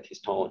 we look at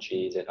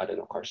histology, that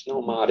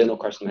adenocarcinoma.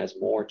 Adenocarcinoma has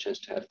more chance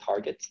to have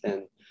targets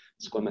than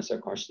squamous cell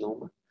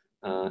carcinoma.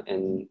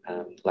 And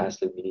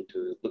lastly, we need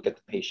to look at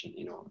the patient.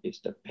 Is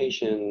the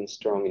patient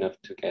strong enough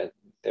to get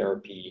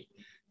therapy?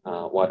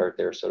 What are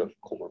their sort of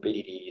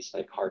comorbidities,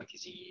 like heart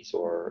disease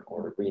or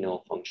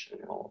renal function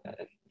and all that.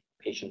 And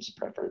patient's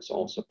preference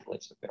also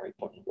plays a very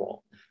important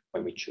role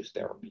when we choose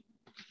therapy.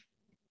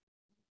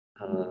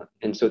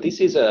 And so this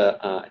is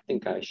I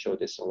think I showed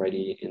this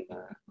already in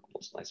a couple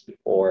of slides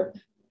before.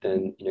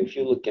 Then, if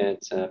you look at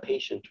a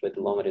patient with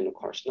lung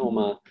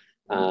adenocarcinoma,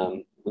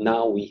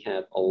 now we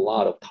have a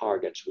lot of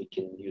targets we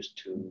can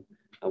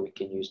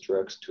use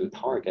drugs to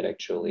target,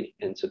 actually.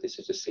 And so this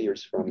is a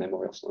series from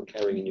Memorial Sloan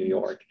Kettering in New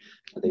York.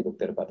 They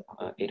looked at about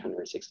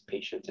 806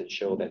 patients and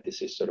showed that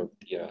this is sort of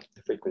the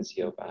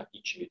frequency of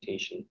each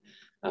mutation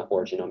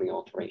or genomic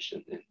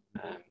alteration.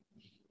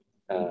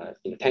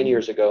 And 10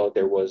 years ago,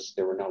 there were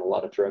not a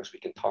lot of drugs we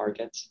can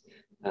target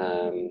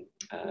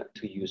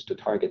to use to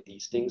target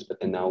these things. But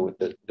then now with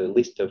the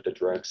list of the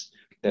drugs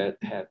that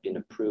have been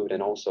approved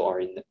and also are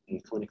in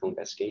clinical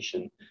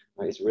investigation,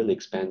 is really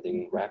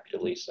expanding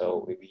rapidly.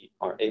 So we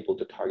are able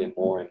to target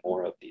more and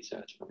more of these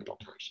genomic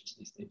alterations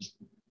these days.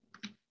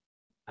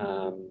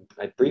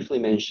 I briefly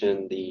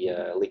mentioned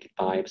the liquid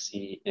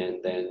biopsy,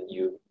 and then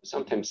you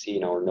sometimes see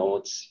in our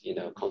notes,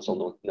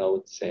 console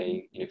notes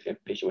saying, if you have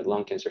a patient with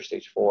lung cancer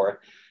stage 4,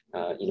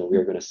 we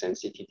are going to send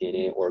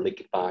ctDNA or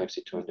liquid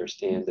biopsy to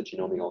understand the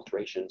genomic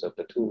alterations of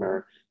the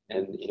tumor.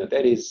 And,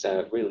 that is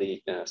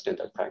really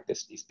standard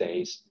practice these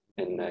days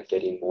and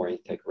getting more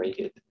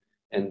integrated.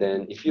 And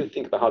then if you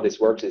think about how this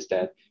works is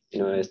that,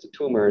 as the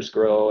tumors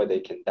grow, they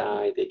can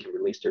die, they can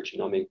release their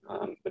genomic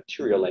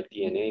material like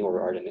DNA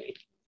or RNA.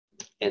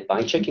 And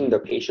by checking the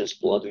patient's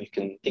blood, you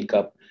can pick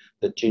up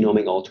the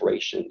genomic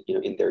alteration,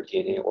 in their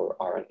DNA or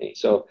RNA.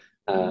 So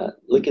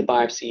liquid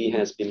biopsy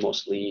has been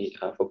mostly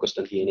focused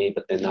on DNA,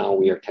 but then now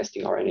we are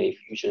testing RNA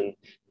fusion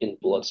in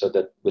blood, so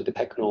that with the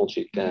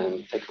technology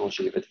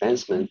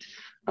advancement,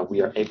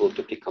 we are able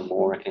to pick up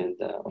more and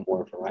a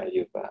more variety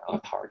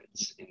of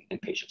targets in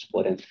patients'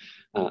 blood. And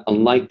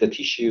unlike the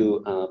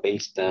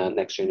tissue-based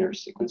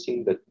next-generation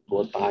sequencing, the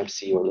blood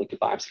biopsy or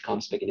liquid biopsy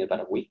comes back in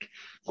about a week,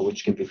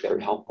 which can be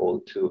very helpful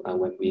to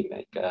when we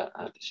make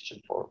a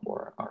decision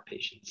for our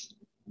patients.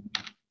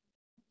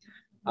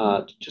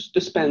 Just to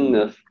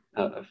spend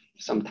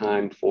some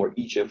time for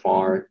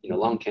EGFR,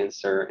 lung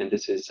cancer, and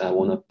this is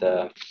one of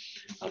the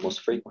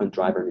most frequent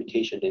driver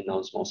mutation in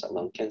non-small cell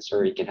lung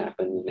cancer. It can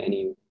happen in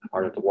any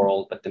part of the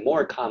world, but the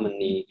more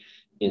commonly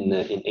in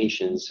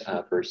Asians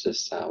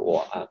versus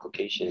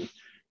Caucasian.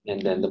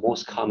 And then the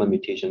most common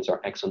mutations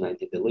are exon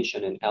 19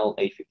 deletion and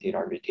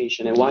L858R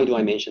mutation. And why do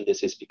I mention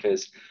this is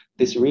because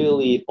this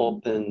really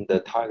opened the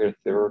targeted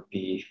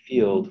therapy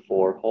field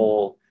for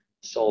whole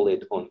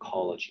solid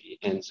oncology.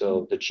 And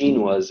so the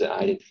gene was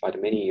identified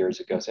many years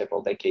ago,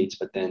 several decades,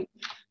 but then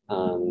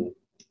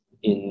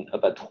in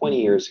about 20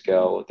 years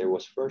ago, there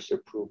was first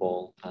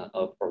approval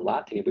of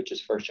erlotinib, which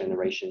is first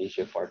generation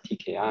EGFR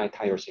TKI,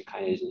 tyrosine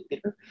kinase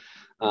inhibitor.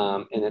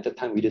 And at the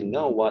time, we didn't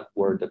know what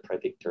were the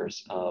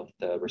predictors of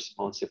the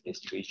responsiveness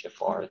to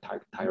EGFR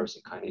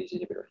tyrosine kinase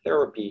inhibitor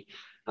therapy.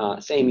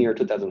 Same year,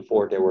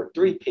 2004, there were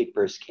 3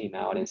 papers came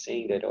out and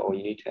saying that,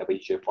 you need to have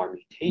EGFR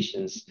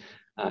mutations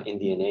in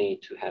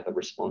DNA to have a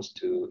response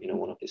to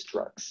one of these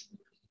drugs.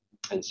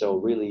 And so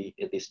really,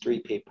 these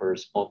 3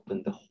 papers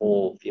opened the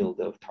whole field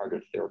of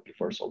targeted therapy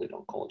for solid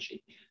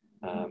oncology.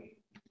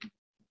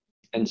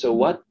 And so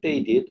what they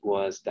did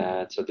was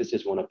that, so this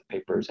is one of the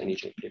papers,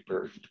 NEJ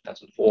paper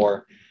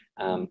 2004.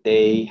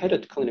 They had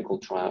a clinical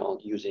trial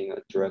using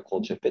a drug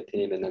called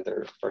gefitinib,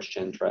 another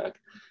first-gen drug.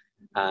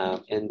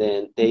 And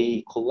then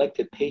they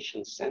collected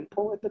patient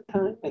sample at the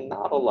time, and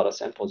not a lot of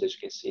samples, as you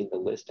can see in the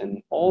list.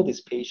 And all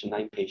these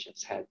 9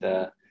 patients had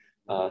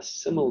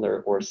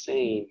similar or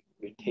same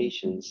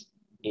mutations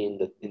in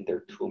their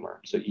tumor,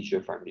 so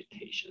EGFR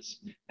mutations.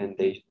 And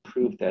they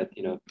proved that,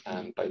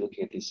 by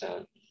looking at these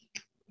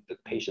the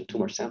patient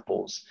tumor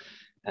samples,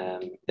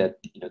 that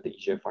the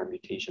EGFR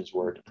mutations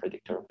were the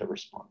predictor of the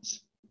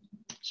response.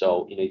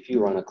 So, if you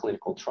run a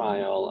clinical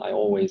trial, I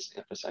always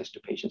emphasize to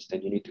patients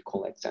that you need to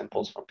collect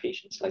samples from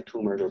patients like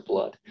tumors or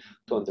blood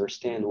to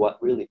understand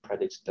what really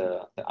predicts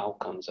the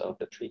outcomes of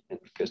the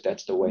treatment, because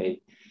that's the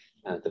way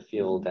the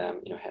field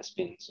has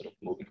been sort of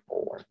moving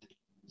forward.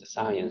 The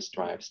science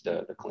drives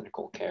the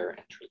clinical care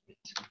and treatment.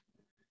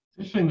 It's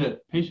interesting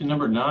that patient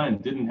number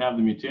 9 didn't have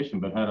the mutation,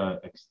 but had an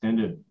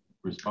extended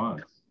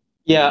response.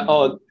 Yeah,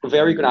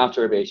 very good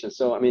observation.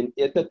 So,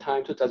 at the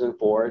time,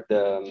 2004,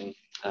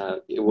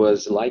 it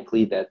was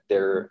likely that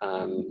their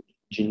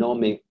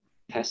genomic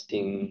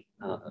testing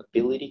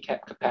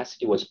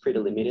capacity was pretty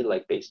limited,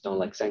 like based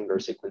on Sanger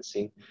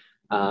sequencing.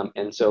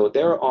 And so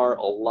there are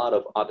a lot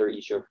of other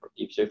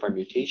EGFR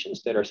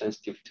mutations that are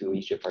sensitive to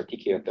EGFR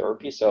TKI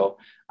therapy. So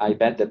I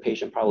bet the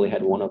patient probably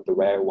had one of the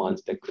rare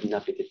ones that could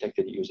not be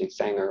detected using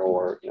Sanger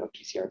or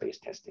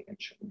PCR-based testing,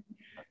 actually.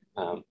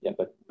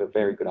 But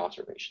very good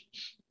observation.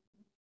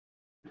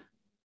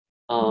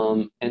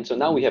 And so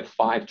now we have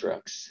 5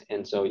 drugs.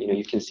 And so,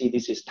 you can see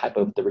this is type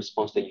of the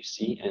response that you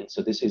see. And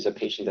so this is a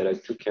patient that I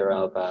took care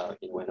of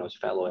when I was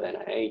fellow at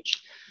NIH.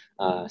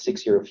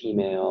 6-year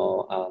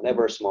female,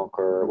 never a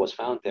smoker, was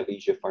found to have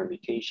EGFR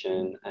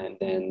mutation. And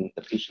then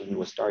the patient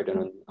was started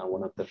on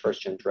one of the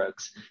first-gen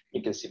drugs.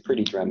 You can see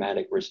pretty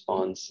dramatic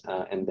response.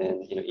 And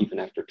then, even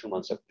after 2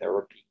 months of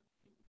therapy.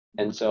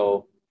 And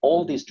so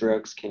all these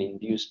drugs can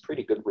induce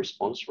pretty good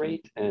response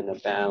rate, and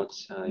about,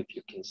 if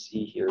you can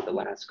see here, the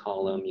last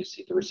column, you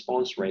see the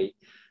response rate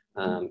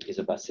is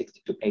about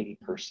 60 to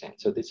 80%.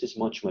 So this is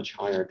much, much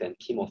higher than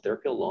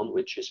chemotherapy alone,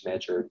 which is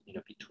measured,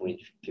 between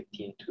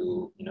 15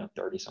 to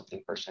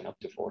 30-something% up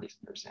to 40%.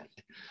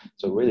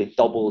 So really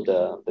double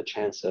the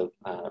chance of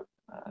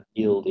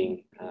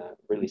yielding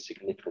really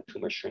significant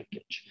tumor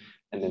shrinkage.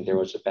 And then there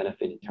was a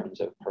benefit in terms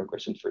of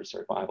progression-free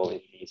survival in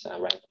these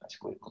randomized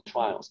clinical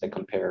trials that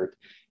compared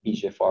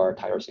EGFR,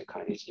 tyrosine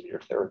kinase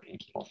inhibitor therapy, and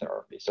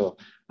chemotherapy. So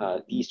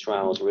these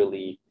trials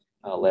really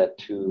led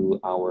to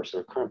our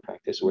sort of current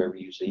practice where we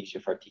use the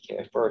EGFR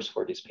TKI first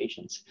for these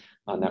patients,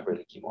 not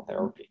really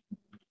chemotherapy.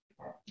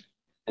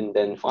 And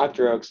then 5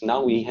 drugs.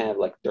 Now we have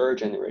like third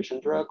generation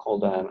drug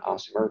called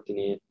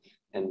osimertinib.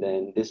 And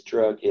then this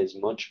drug is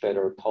much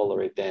better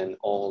tolerated than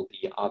all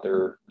the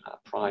other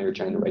prior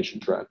generation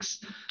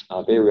drugs.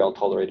 Very well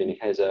tolerated, and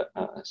it has a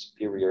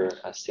superior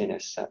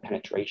CNS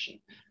penetration.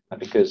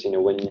 Because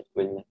when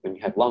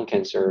you have lung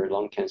cancer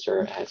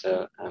has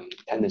a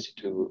tendency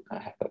to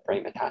have a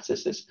brain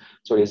metastasis.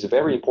 So it is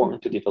very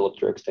important to develop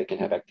drugs that can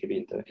have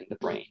activity in the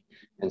brain.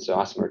 And so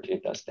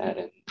osimertinib does that,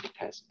 and it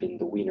has been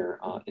the winner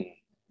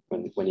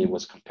when it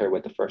was compared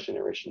with the first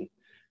generation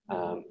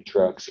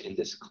drugs in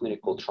this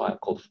clinical trial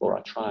called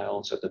FLORA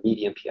trial. So the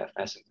median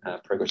PFS,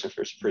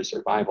 progression-free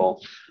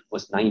survival,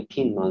 was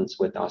 19 months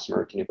with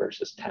osimertinib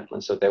versus 10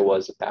 months. So there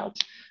was about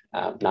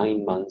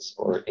 9 months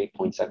or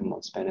 8.7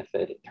 months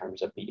benefit in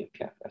terms of median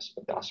PFS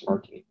with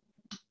osimertinib.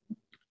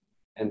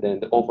 And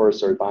then the overall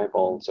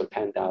survival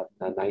panned out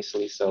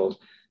nicely. So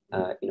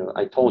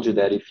I told you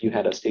that if you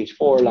had a stage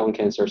 4 lung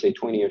cancer, say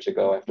 20 years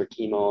ago after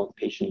chemo, the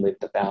patient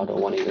lived about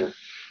 1 year.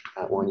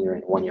 1 year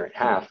and 1.5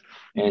 years.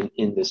 And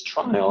in this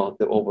trial,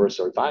 the overall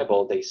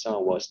survival they saw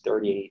was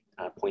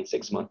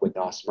 38.6 months with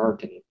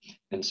osimertinib.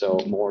 And so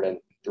more than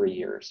 3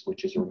 years,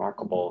 which is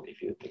remarkable if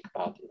you think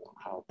about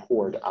how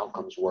poor the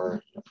outcomes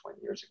were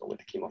 20 years ago with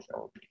the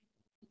chemotherapy.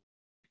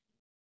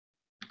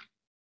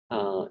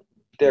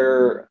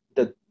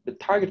 The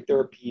target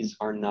therapies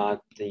are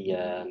not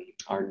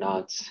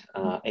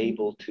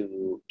able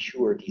to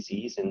cure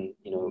disease, and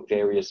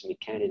various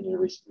mechanism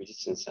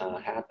resistance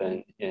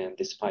happen, and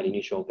despite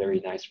initial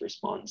very nice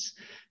response,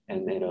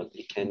 and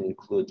it can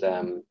include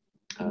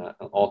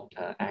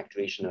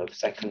activation of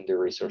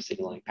secondary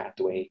signaling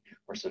pathway,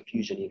 or some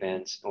fusion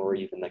events, or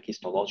even like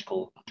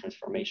histological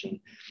transformation,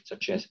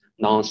 such as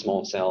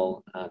non-small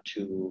cell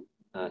to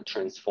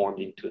transformed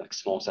into like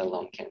small cell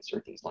lung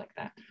cancer, things like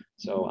that.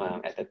 So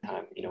at that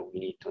time, we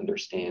need to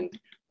understand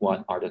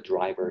what are the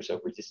drivers of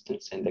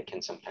resistance, and that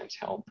can sometimes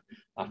help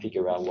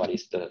figure out what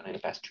is the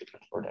best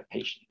treatment for that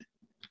patient.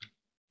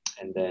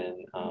 And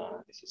then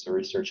this is a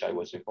research I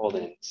was involved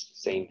in. It's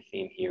the same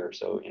theme here.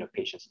 So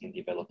patients can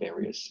develop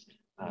various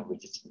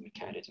resistance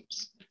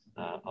mechanisms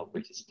of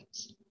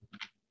resistance.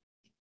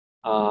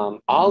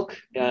 ALK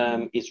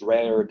is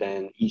rarer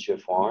than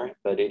EGFR,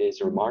 but it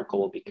is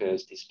remarkable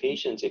because these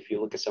patients, if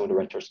you look at some of the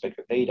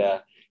retrospective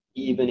data,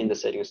 even in the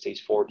setting of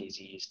stage 4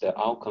 disease, the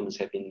outcomes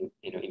have been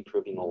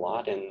improving a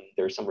lot, and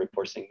there are some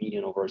reports saying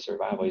median overall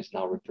survival is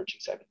now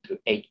approaching 7 to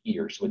 8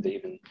 years with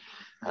even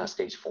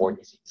stage 4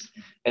 disease.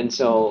 And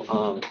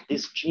so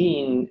this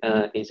gene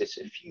is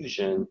a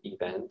fusion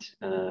event,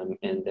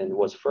 and then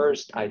was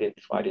first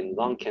identified in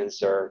lung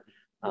cancer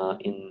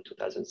in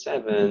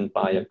 2007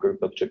 by a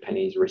group of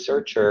Japanese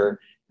researchers.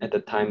 At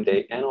the time,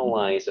 they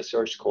analyzed a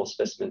surgical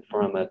specimen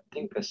from, I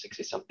think, a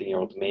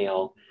 60-something-year-old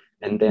male,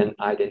 and then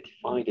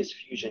identified this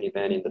fusion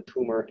event in the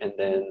tumor, and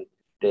then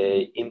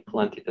they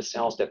implanted the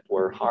cells that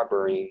were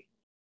harboring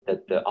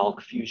the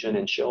ALK fusion,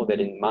 and showed that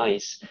in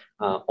mice,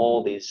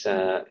 all these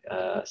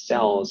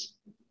cells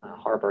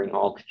harboring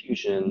ALK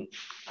fusion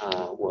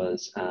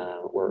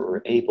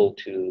were able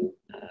to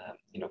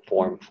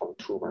form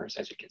tumors,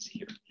 as you can see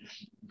here.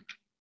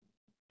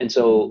 And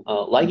so,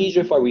 like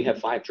EGFR, we have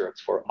 5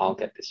 drugs for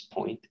ALK at this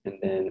point, and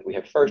then we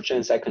have first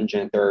gen, second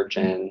gen, third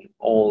gen,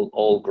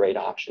 all great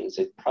options.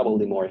 It's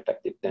probably more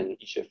effective than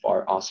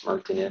EGFR,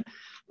 osimertinib.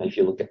 If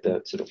you look at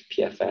the sort of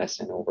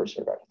PFS and overall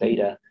survival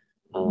data,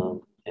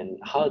 and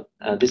how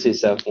this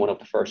is one of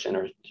the first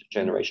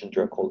generation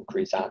drug called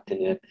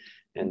crizotinib,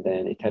 and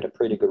then it had a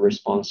pretty good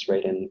response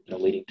rate, and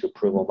leading to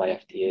approval by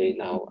FDA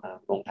now a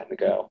long time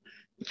ago.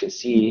 You can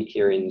see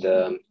here in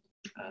the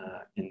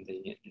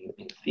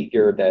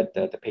figure that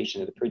the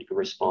patient had a pretty good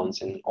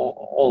response, and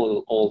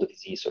all the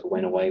disease sort of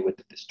went away with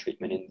this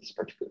treatment in this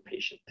particular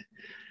patient.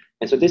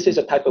 And so this is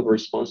a type of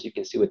response you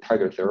can see with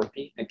targeted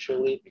therapy,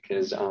 actually,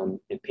 because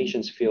if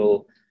patients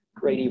feel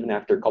great even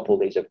after a couple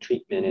of days of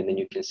treatment, and then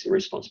you can see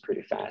response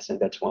pretty fast. And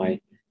that's why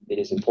it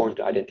is important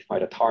to identify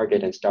the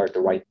target and start the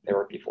right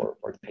therapy for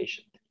the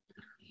patient.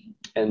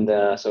 And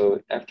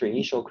so after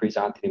initial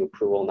crizotinib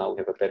approval, now we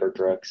have a better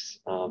drugs,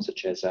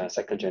 such as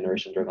second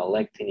generation drug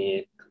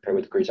alectinib. Compared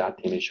with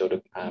crizotinib, it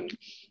showed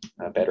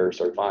a better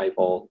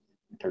survival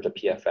in terms of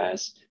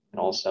PFS, and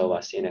also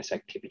CNS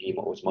activity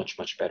was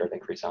much better than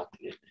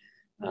crizotinib.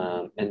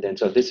 And then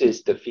so this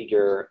is the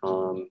figure,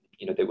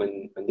 that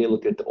when they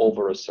look at the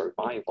overall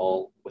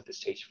survival with the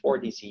stage 4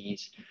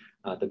 disease,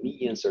 the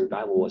median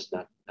survival was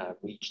not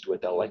reached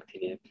with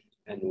alectinib,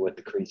 and with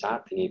the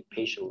crizotinib,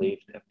 patient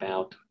lived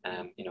about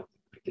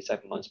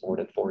 57 months, more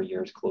than 4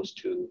 years, close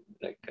to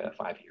like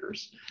 5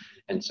 years.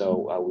 And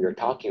so we are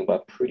talking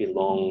about pretty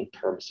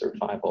long-term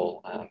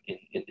survival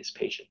in these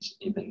patients,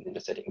 even in the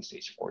setting of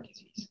stage 4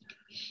 disease.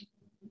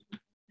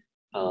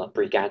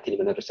 Brigatinib,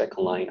 another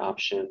second-line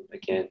option,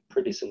 again,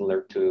 pretty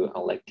similar to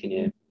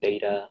alectinib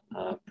data,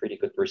 pretty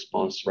good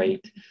response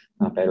rate,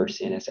 better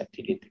CNS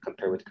activity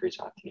compared with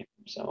crizotinib.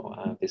 So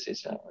this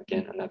is,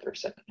 again, another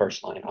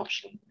first-line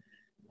option.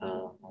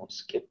 I'll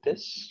skip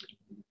this.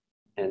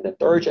 And the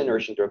third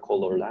generation drug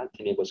called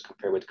lorlatinib was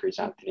compared with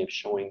crizotinib,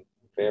 showing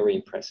very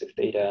impressive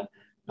data.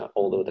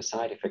 although the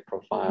side effect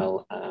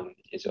profile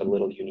is a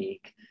little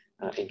unique.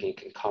 It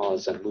can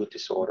cause mood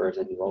disorders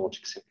and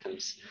neurologic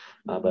symptoms.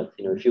 But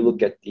if you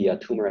look at the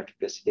tumor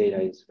efficacy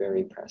data, it's very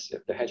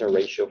impressive. The hazard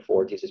ratio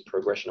for disease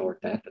progression or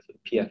death, the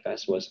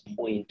PFS was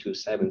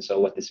 0.27. So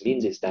what this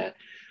means is that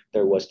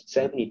there was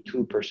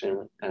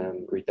 72%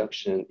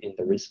 reduction in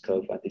the risk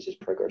of disease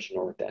progression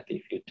or death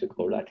if you took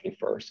lorlatinib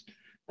first,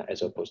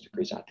 as opposed to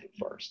crizotinib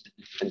first.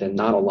 And then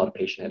not a lot of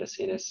patients had a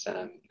CNS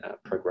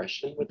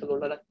progression with the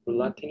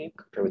lorlatinib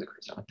compared with the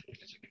crizotinib,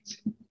 as you can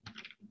see.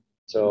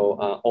 So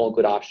all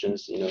good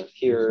options.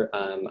 Here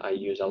I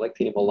use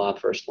alectinib a lot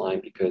first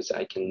line because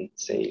I can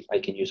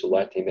use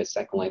lorlatinib as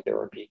second line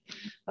therapy.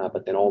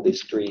 But then all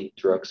these three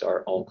drugs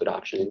are all good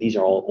options, and these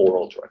are all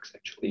oral drugs.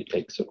 Actually, you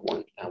take sort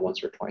of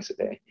once or twice a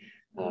day,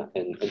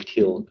 and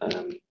until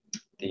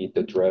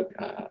the drug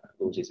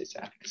loses its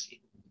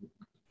efficacy.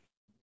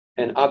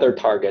 And other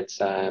targets,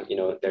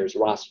 there's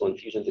ROS1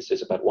 fusion. This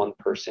is about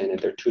 1%, and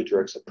there are two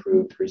drugs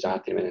approved,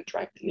 crizotinib and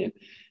entrectinib,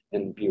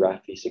 and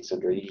BRAF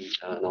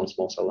V600E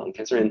non-small cell lung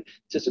cancer. And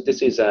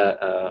this is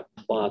a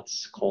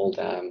plots called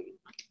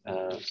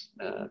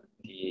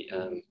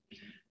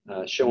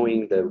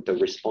showing the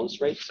response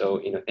rate.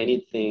 So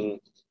anything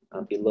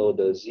below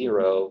the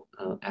 0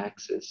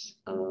 axis,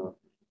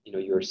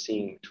 you're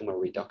seeing tumor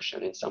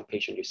reduction. In some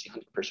patients, you see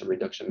 100%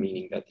 reduction,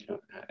 meaning that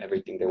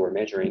everything they were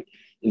measuring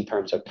in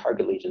terms of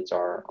target lesions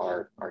are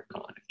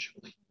gone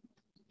actually.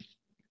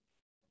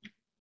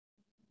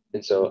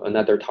 And so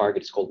another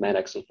target is called MET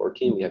exon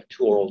 14. We have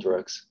two oral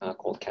drugs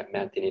called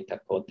capmatinib,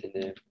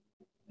 tepotinib.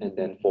 And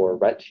then for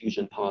RET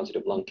fusion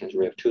positive lung cancer,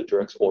 we have two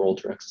drugs, oral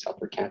drugs,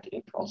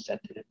 selpercatinib,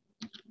 pralsetinib.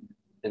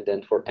 And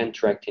then for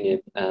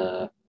entrectinib,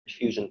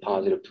 fusion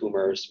positive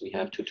tumors, we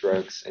have two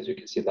drugs, as you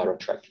can see,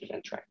 larotrectinib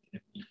and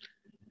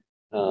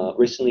entrectinib.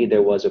 Recently,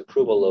 there was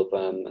approval of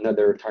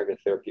another target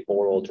therapy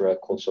oral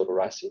drug called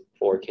sotorasib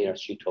for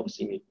KRAS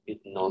G12C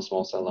mutant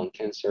non-small cell lung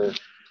cancer.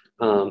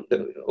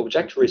 The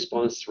objective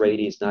response rate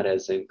is not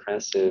as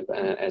impressive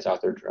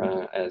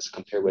as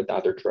compared with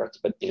other drugs,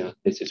 but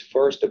this is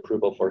first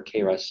approval for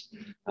KRAS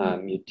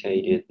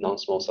mutated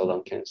non-small cell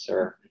lung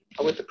cancer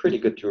with a pretty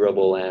good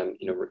durable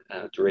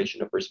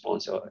duration of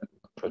response,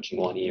 approaching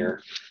 1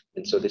 year.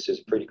 And so this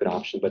is a pretty good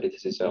option, but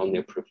this is only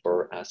approved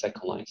for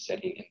second line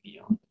setting and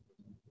beyond.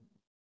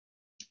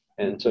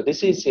 And so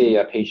this is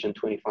a patient,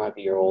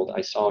 25-year-old.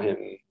 I saw him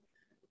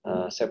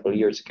several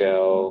years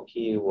ago.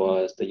 He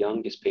was the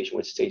youngest patient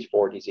with stage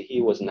 4 disease.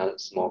 He was not a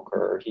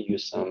smoker. He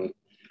used some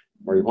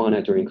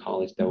marijuana during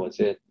college. That was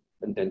it.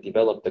 And then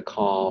developed the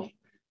cough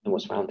and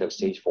was found to have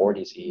stage 4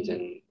 disease.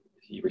 And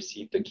he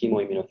received the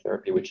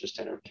chemoimmunotherapy, which is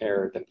standard of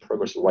care, then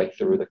progressed right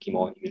through the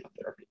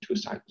chemoimmunotherapy, 2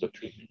 cycles of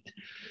treatment.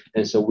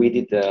 And so we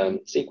did the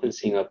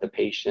sequencing of the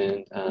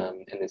patient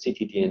and the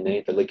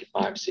ctDNA, the liquid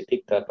biopsy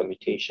picked up a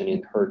mutation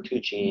in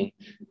HER2 gene,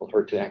 or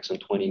HER2 exon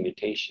 20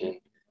 mutation.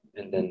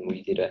 And then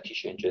we did a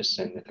tissue ingest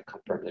and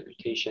confirmed the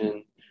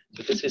mutation.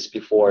 So this is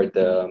before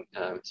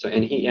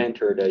and he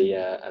entered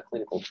a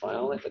clinical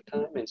trial at the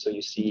time. And so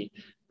you see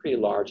pretty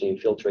large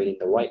infiltrating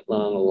the right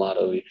lung, a lot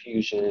of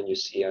effusion. You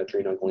see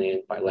adrenal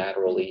gland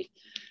bilaterally.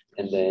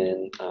 And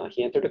then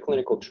he entered a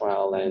clinical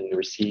trial and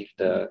received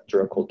the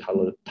drug called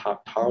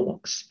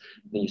Tarlux.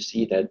 And you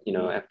see that,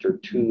 after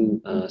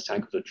 2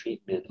 cycles of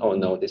treatment,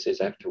 this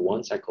is after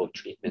 1 cycle of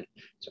treatment.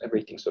 So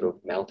everything sort of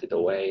melted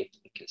away.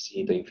 You can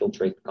see the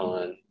infiltrate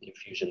gone,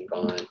 infusion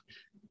gone,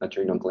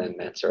 adrenal gland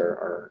mets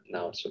are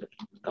now sort of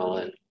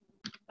gone.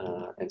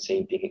 And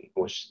same thing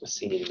was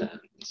seen in the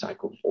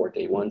cycle 4,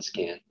 day 1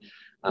 scan.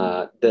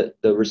 The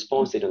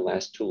response didn't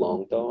last too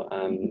long though,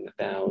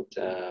 about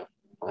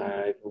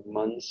 5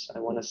 months, I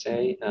want to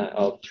say,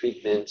 of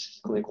treatment,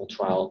 clinical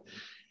trial.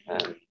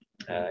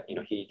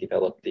 He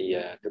developed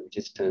the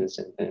resistance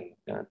and then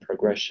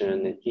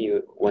progression, and he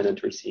went on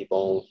to receive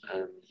all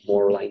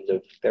more lines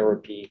of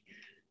therapy,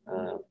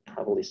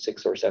 probably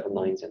 6 or 7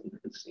 lines, and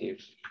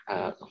received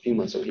a few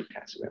months ago he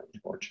passed away,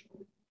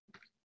 unfortunately,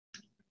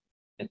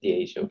 at the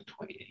age of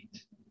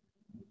 28.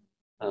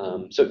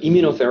 So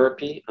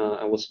immunotherapy,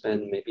 I will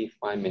spend maybe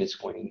 5 minutes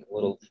going a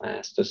little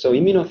fast. So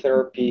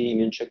immunotherapy,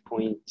 immune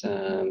checkpoint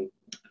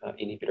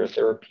inhibitor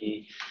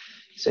therapy,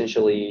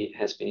 essentially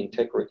has been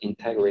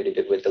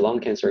integrated with the lung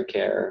cancer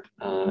care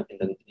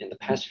in the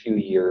past few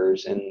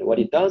years. And what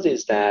it does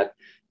is that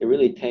it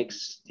really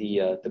takes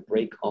the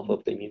brake off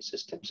of the immune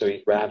system. So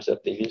it revs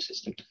up the immune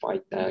system to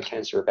fight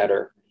cancer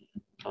better.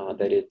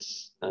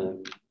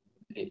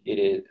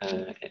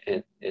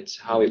 It's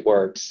how it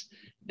works.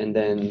 And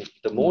then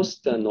the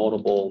most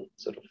notable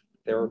sort of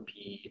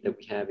therapy that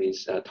we have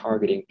is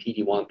targeting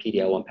PD-1,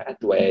 PD-L1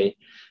 pathway.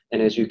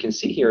 And as you can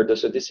see here,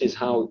 so this is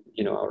how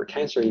our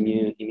cancer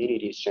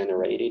immunity is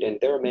generated, and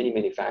there are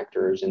many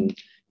factors, and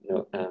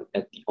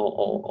at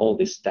all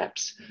these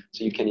steps.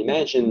 So you can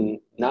imagine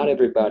not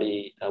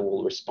everybody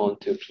will respond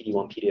to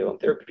PD-1,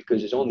 PD-L1 therapy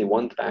because there's only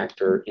one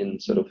factor in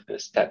sort of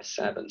step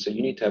 7. So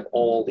you need to have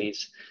all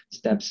these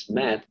steps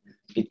met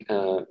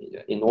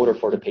in order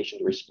for the patient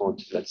to respond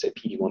to, let's say,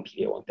 PD-1,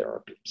 PD-L1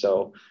 therapy.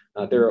 So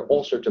there are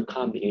all sorts of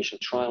combination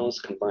trials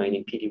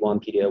combining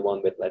PD-1,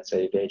 PD-L1 with, let's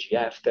say,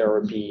 VEGF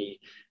therapy,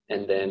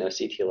 and then a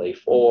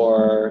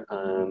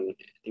CTLA-4,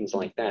 things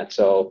like that.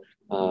 So,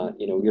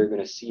 we're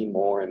going to see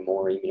more and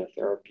more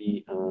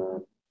immunotherapy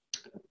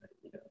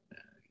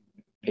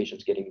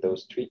patients getting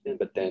those treatment,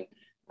 but then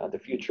the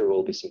future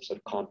will be some sort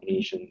of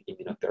combination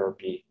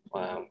immunotherapy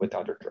with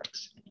other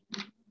drugs.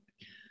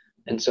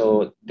 And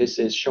so this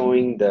is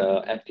showing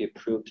the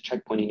FDA-approved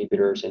checkpoint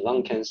inhibitors in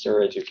lung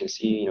cancer. As you can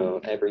see,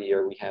 every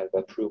year we have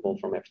approval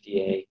from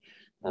FDA,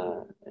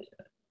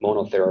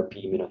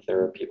 monotherapy,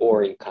 immunotherapy,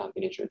 or in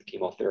combination with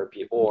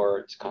chemotherapy, or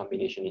it's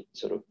combination in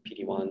sort of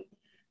PD-1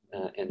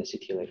 and the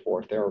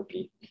CTLA-4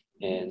 therapy.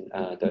 And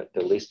the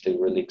list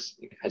really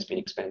has been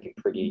expanding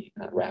pretty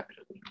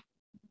rapidly.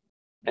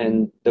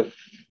 And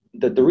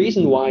the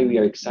reason why we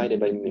are excited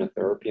by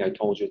immunotherapy, I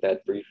told you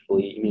that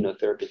briefly,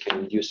 immunotherapy can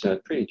induce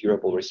a pretty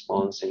durable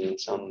response in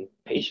some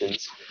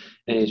patients.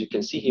 And as you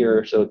can see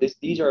here, so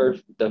these are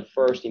the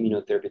first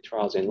immunotherapy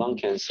trials in lung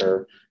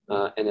cancer.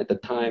 And at the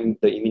time,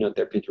 the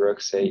immunotherapy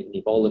drugs, say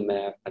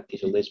nivolumab,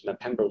 atezolizumab,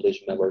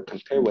 pembrolizumab, were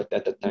compared with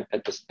at the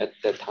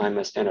time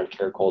a standard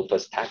care called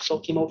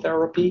Taxol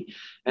chemotherapy,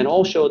 and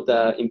all showed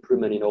the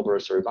improvement in overall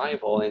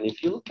survival. And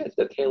if you look at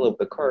the tail of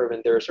the curve,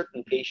 and there are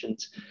certain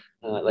patients,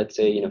 let's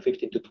say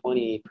 15 to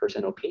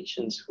 20% of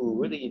patients who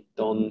really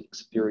don't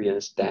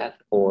experience death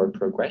or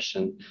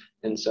progression,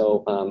 and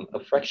so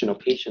a fraction of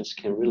patients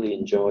can really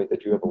enjoy the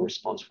durable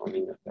response from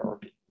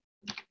immunotherapy.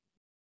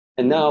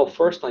 And now,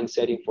 first-line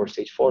setting for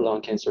stage 4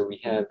 lung cancer, we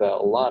have a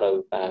lot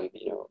of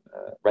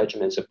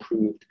regimens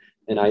approved,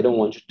 and I don't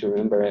want you to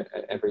remember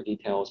every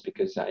details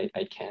because I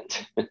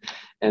can't. But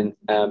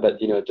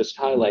just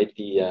highlight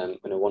the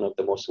one of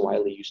the most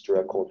widely used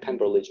drug called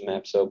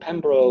pembrolizumab. So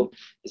pembro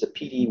is a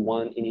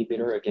PD-1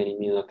 inhibitor, again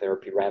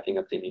immunotherapy, wrapping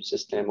up the immune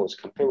system. It was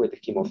compared with the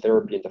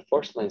chemotherapy in the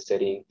first-line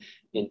setting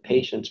in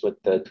patients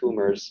with the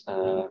tumors,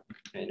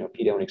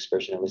 PD-1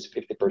 expression at least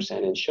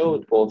 50%, and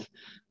showed both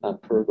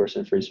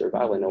progression-free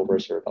survival and overall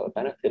survival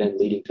benefit, and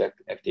leading to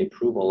FDA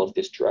approval of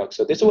this drug.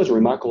 So this was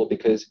remarkable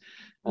because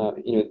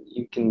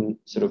you can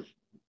sort of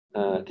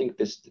think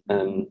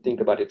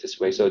about it this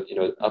way. So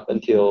up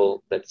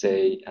until, let's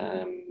say,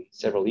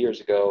 several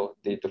years ago,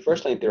 the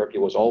first line therapy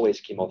was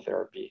always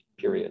chemotherapy,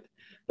 period.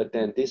 But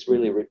then this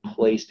really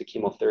replaced the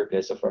chemotherapy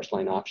as a first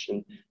line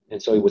option,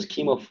 and so it was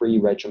chemo-free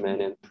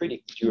regimen and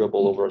pretty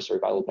durable overall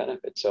survival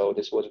benefit. So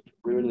this was a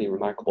really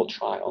remarkable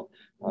trial,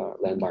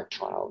 landmark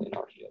trial in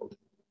our field.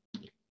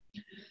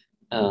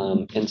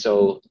 And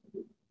so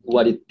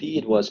what it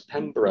did was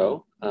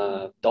pembro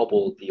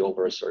doubled the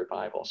overall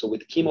survival. So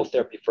with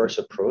chemotherapy first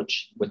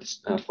approach,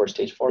 for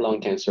stage 4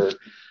 lung cancer,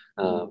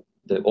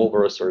 the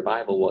overall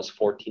survival was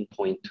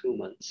 14.2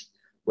 months.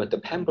 With the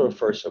pembro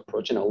first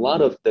approach, and a lot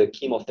of the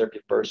chemotherapy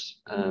first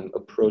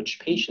approach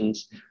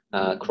patients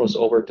cross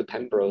over to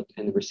pembro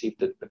and receive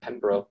the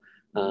pembro.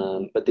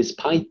 But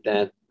despite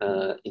that,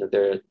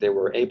 they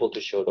were able to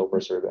show the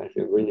overall survival.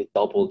 It really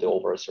doubled the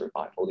overall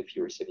survival if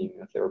you receive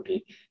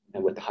immunotherapy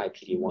and with high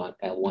PD-1,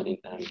 L1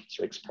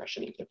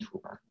 expression in the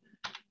tumor.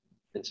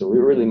 And so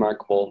we're really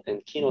remarkable.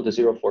 And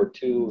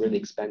KEYNOTE-042 really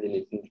expanded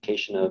its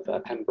indication of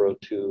pembro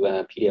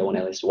to PD-L1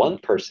 at least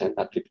 1%,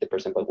 not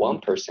 50%, but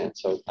 1%.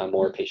 So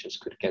more patients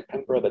could get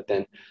pembro. But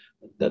then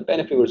the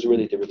benefit was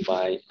really driven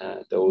by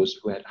those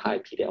who had high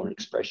PD-L1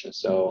 expression.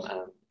 So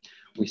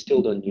we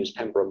still don't use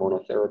pembro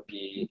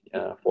monotherapy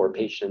for a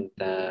patient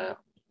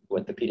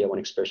with the PD-L1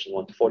 expression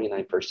 1 to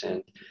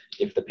 49%.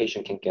 If the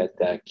patient can get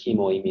the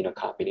chemo-immuno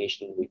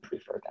combination, we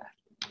prefer that.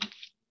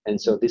 And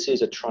so this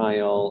is a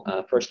trial,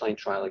 first-line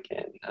trial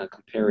again,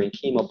 comparing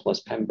chemo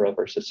plus pembro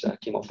versus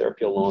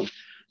chemotherapy alone,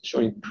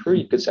 showing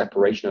pretty good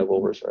separation of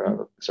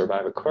overall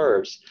survival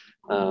curves,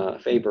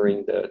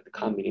 favoring the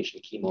combination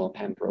chemo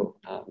pembro.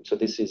 So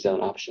this is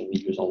an option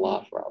we use a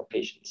lot for our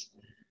patients.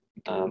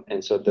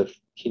 And so the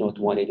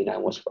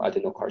KEYNOTE-189 was for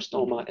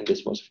adenocarcinoma, and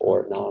this was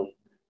for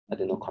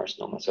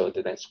non-adenocarcinoma, so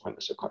advanced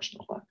squamous cell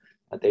carcinoma.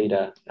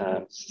 Data,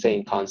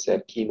 same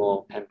concept,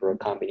 chemo pembro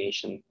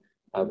combination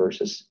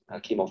versus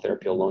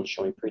chemotherapy alone,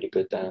 showing pretty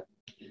good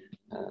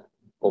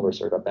overall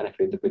survival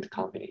benefit with the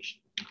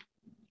combination.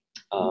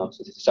 So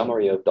this is a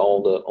summary of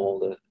all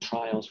the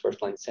trials,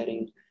 first-line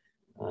setting.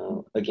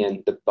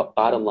 Again, the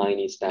bottom line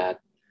is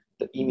that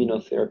the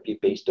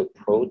immunotherapy-based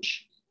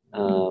approach,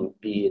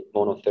 be it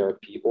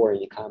monotherapy or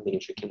in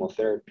combination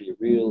chemotherapy,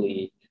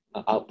 really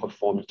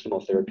outperforms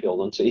chemotherapy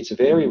alone. So it's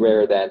very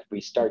rare that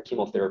we start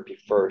chemotherapy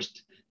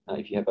first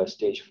if you have a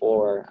stage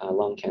 4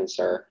 lung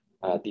cancer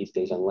these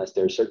days, unless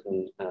there's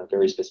certain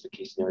very specific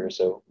case scenarios.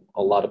 So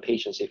a lot of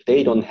patients, if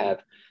they don't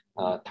have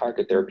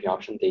target therapy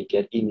option, they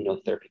get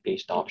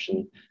immunotherapy-based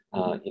option,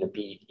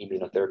 be it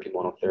immunotherapy,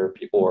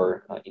 monotherapy,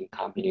 or in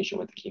combination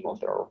with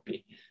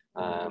chemotherapy.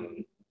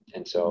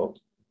 And so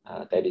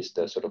that is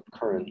the sort of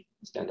current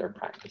standard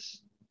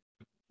practice.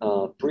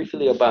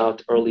 Briefly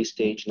about early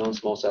stage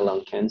non-small cell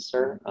lung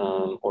cancer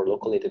or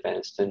locally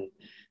advanced. And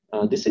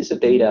this is the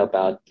data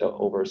about the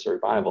overall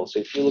survival. So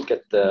if you look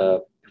at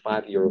the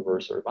 5-year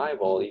overall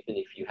survival, even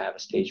if you have a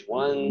stage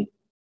 1,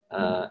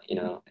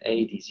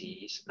 A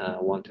disease,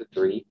 1 to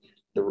 3,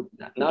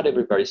 not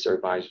everybody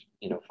survives,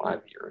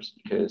 5 years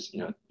because,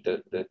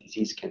 the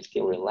disease can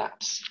still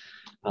relapse.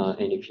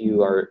 And if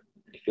you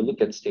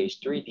look at stage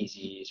 3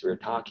 disease, we're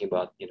talking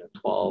about,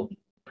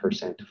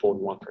 12% to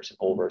 41%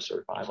 overall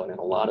survival, and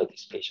a lot of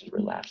these patients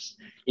relapse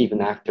even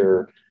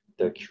after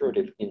the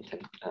curative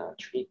intent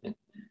treatment.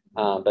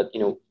 But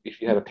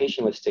if you have a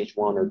patient with stage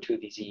 1 or 2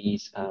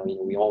 disease,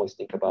 we always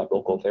think about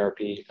local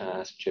therapy,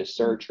 such as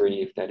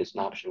surgery. If that is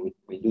an option,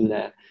 we do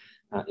that.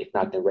 If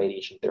not, then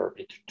radiation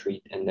therapy to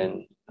treat, and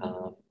then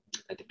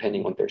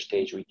depending on their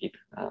stage, we give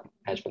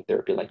adjuvant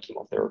therapy like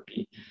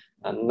chemotherapy.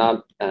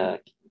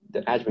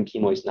 The adjuvant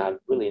chemo is not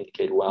really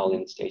indicated well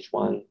in stage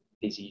 1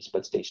 disease,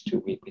 but stage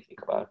 2, we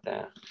think about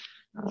that.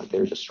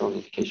 There's a strong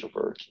indication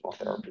for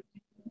chemotherapy.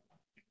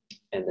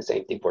 And the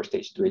same thing for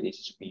stage 3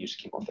 disease, we use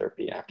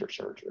chemotherapy after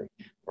surgery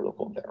or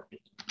local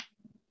therapy.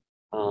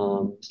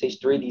 Stage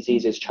 3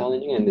 disease is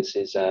challenging, and this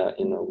is,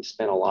 we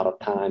spend a lot of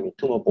time in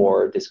tumor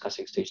board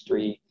discussing stage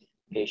 3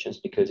 patients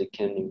because it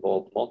can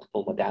involve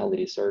multiple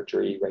modalities,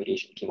 surgery,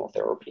 radiation,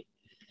 chemotherapy.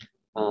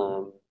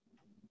 And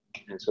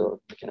so,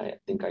 again, I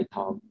think I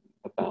talked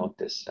about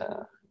this.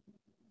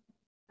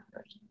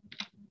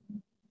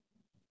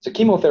 So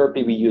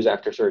chemotherapy we use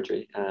after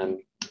surgery.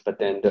 But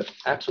then the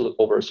absolute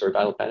overall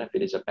survival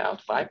benefit is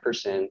about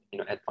 5%,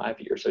 at 5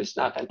 years. So it's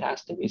not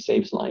fantastic. It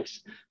saves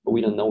lives, but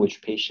we don't know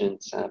which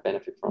patients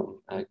benefit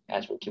from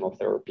adjuvant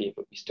chemotherapy.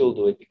 But we still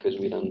do it because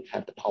we don't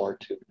have the power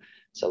to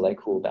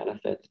select who will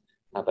benefit.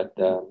 But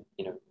the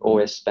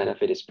OS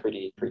benefit is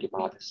pretty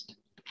modest.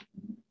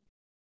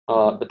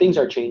 But things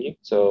are changing.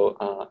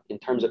 So in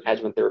terms of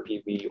adjuvant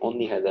therapy, we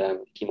only had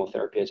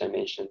chemotherapy, as I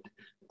mentioned.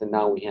 Then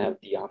now we have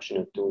the option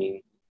of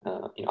doing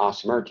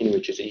osimertinib,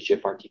 which is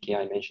EGFR TKI.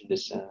 I mentioned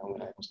this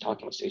when I was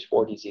talking about stage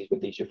 4 disease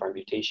with EGFR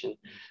mutation.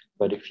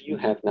 But if you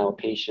have now a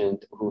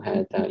patient who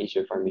had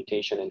EGFR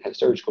mutation and had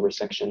surgical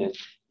resection, and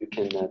you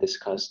can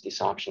discuss this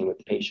option with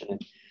the patient.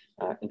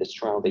 And in this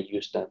trial, they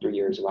used 3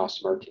 years of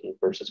osimertinib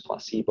versus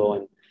placebo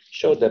and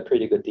showed a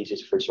pretty good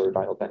disease-free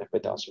survival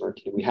benefit of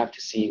osimertinib. We have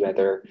to see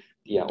whether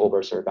the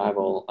overall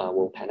survival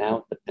will pan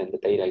out, but then the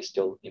data is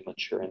still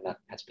immature, and that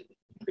has been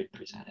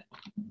presented.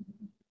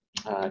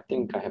 I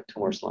think I have 2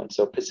 more slides.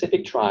 So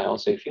PACIFIC trial.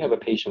 So if you have a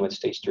patient with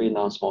stage 3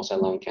 non-small cell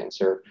lung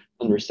cancer,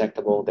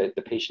 unresectable,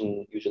 the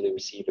patient usually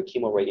receive a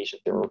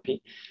chemoradiation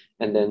therapy.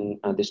 And then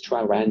this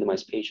trial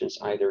randomized patients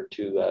either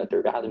to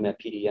durvalumab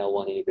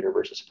PD-L1 inhibitor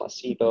versus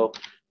placebo.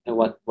 And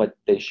what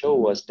they show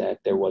was that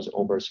there was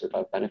overall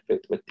survival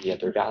benefit with the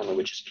durvalumab,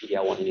 which is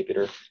PD-L1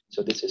 inhibitor.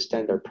 So this is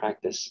standard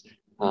practice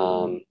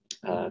to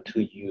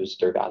use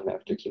durvalumab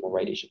after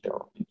chemoradiation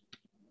therapy.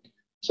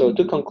 So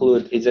to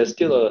conclude, it's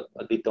still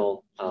a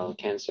lethal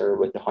cancer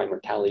with the high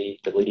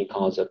mortality, the leading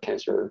cause of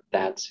cancer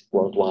deaths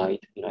worldwide,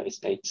 United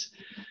States.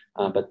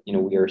 But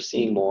we are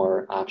seeing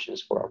more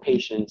options for our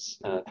patients,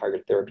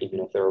 targeted therapy,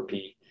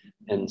 immunotherapy,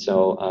 and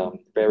so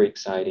very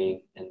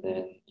exciting. And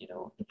then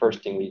the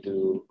first thing we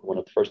do, one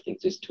of the first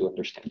things is to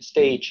understand the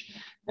stage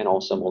and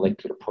also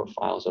molecular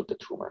profiles of the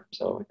tumor.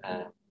 So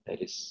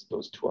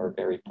those 2 are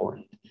very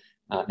important.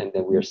 And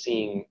then we are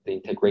seeing the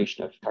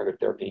integration of targeted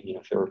therapy,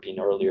 immunotherapy in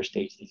earlier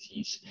stage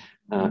disease.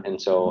 And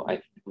so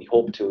we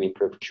hope to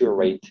improve cure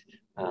rate,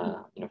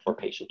 for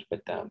patients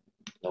with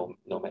no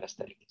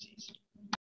metastatic disease.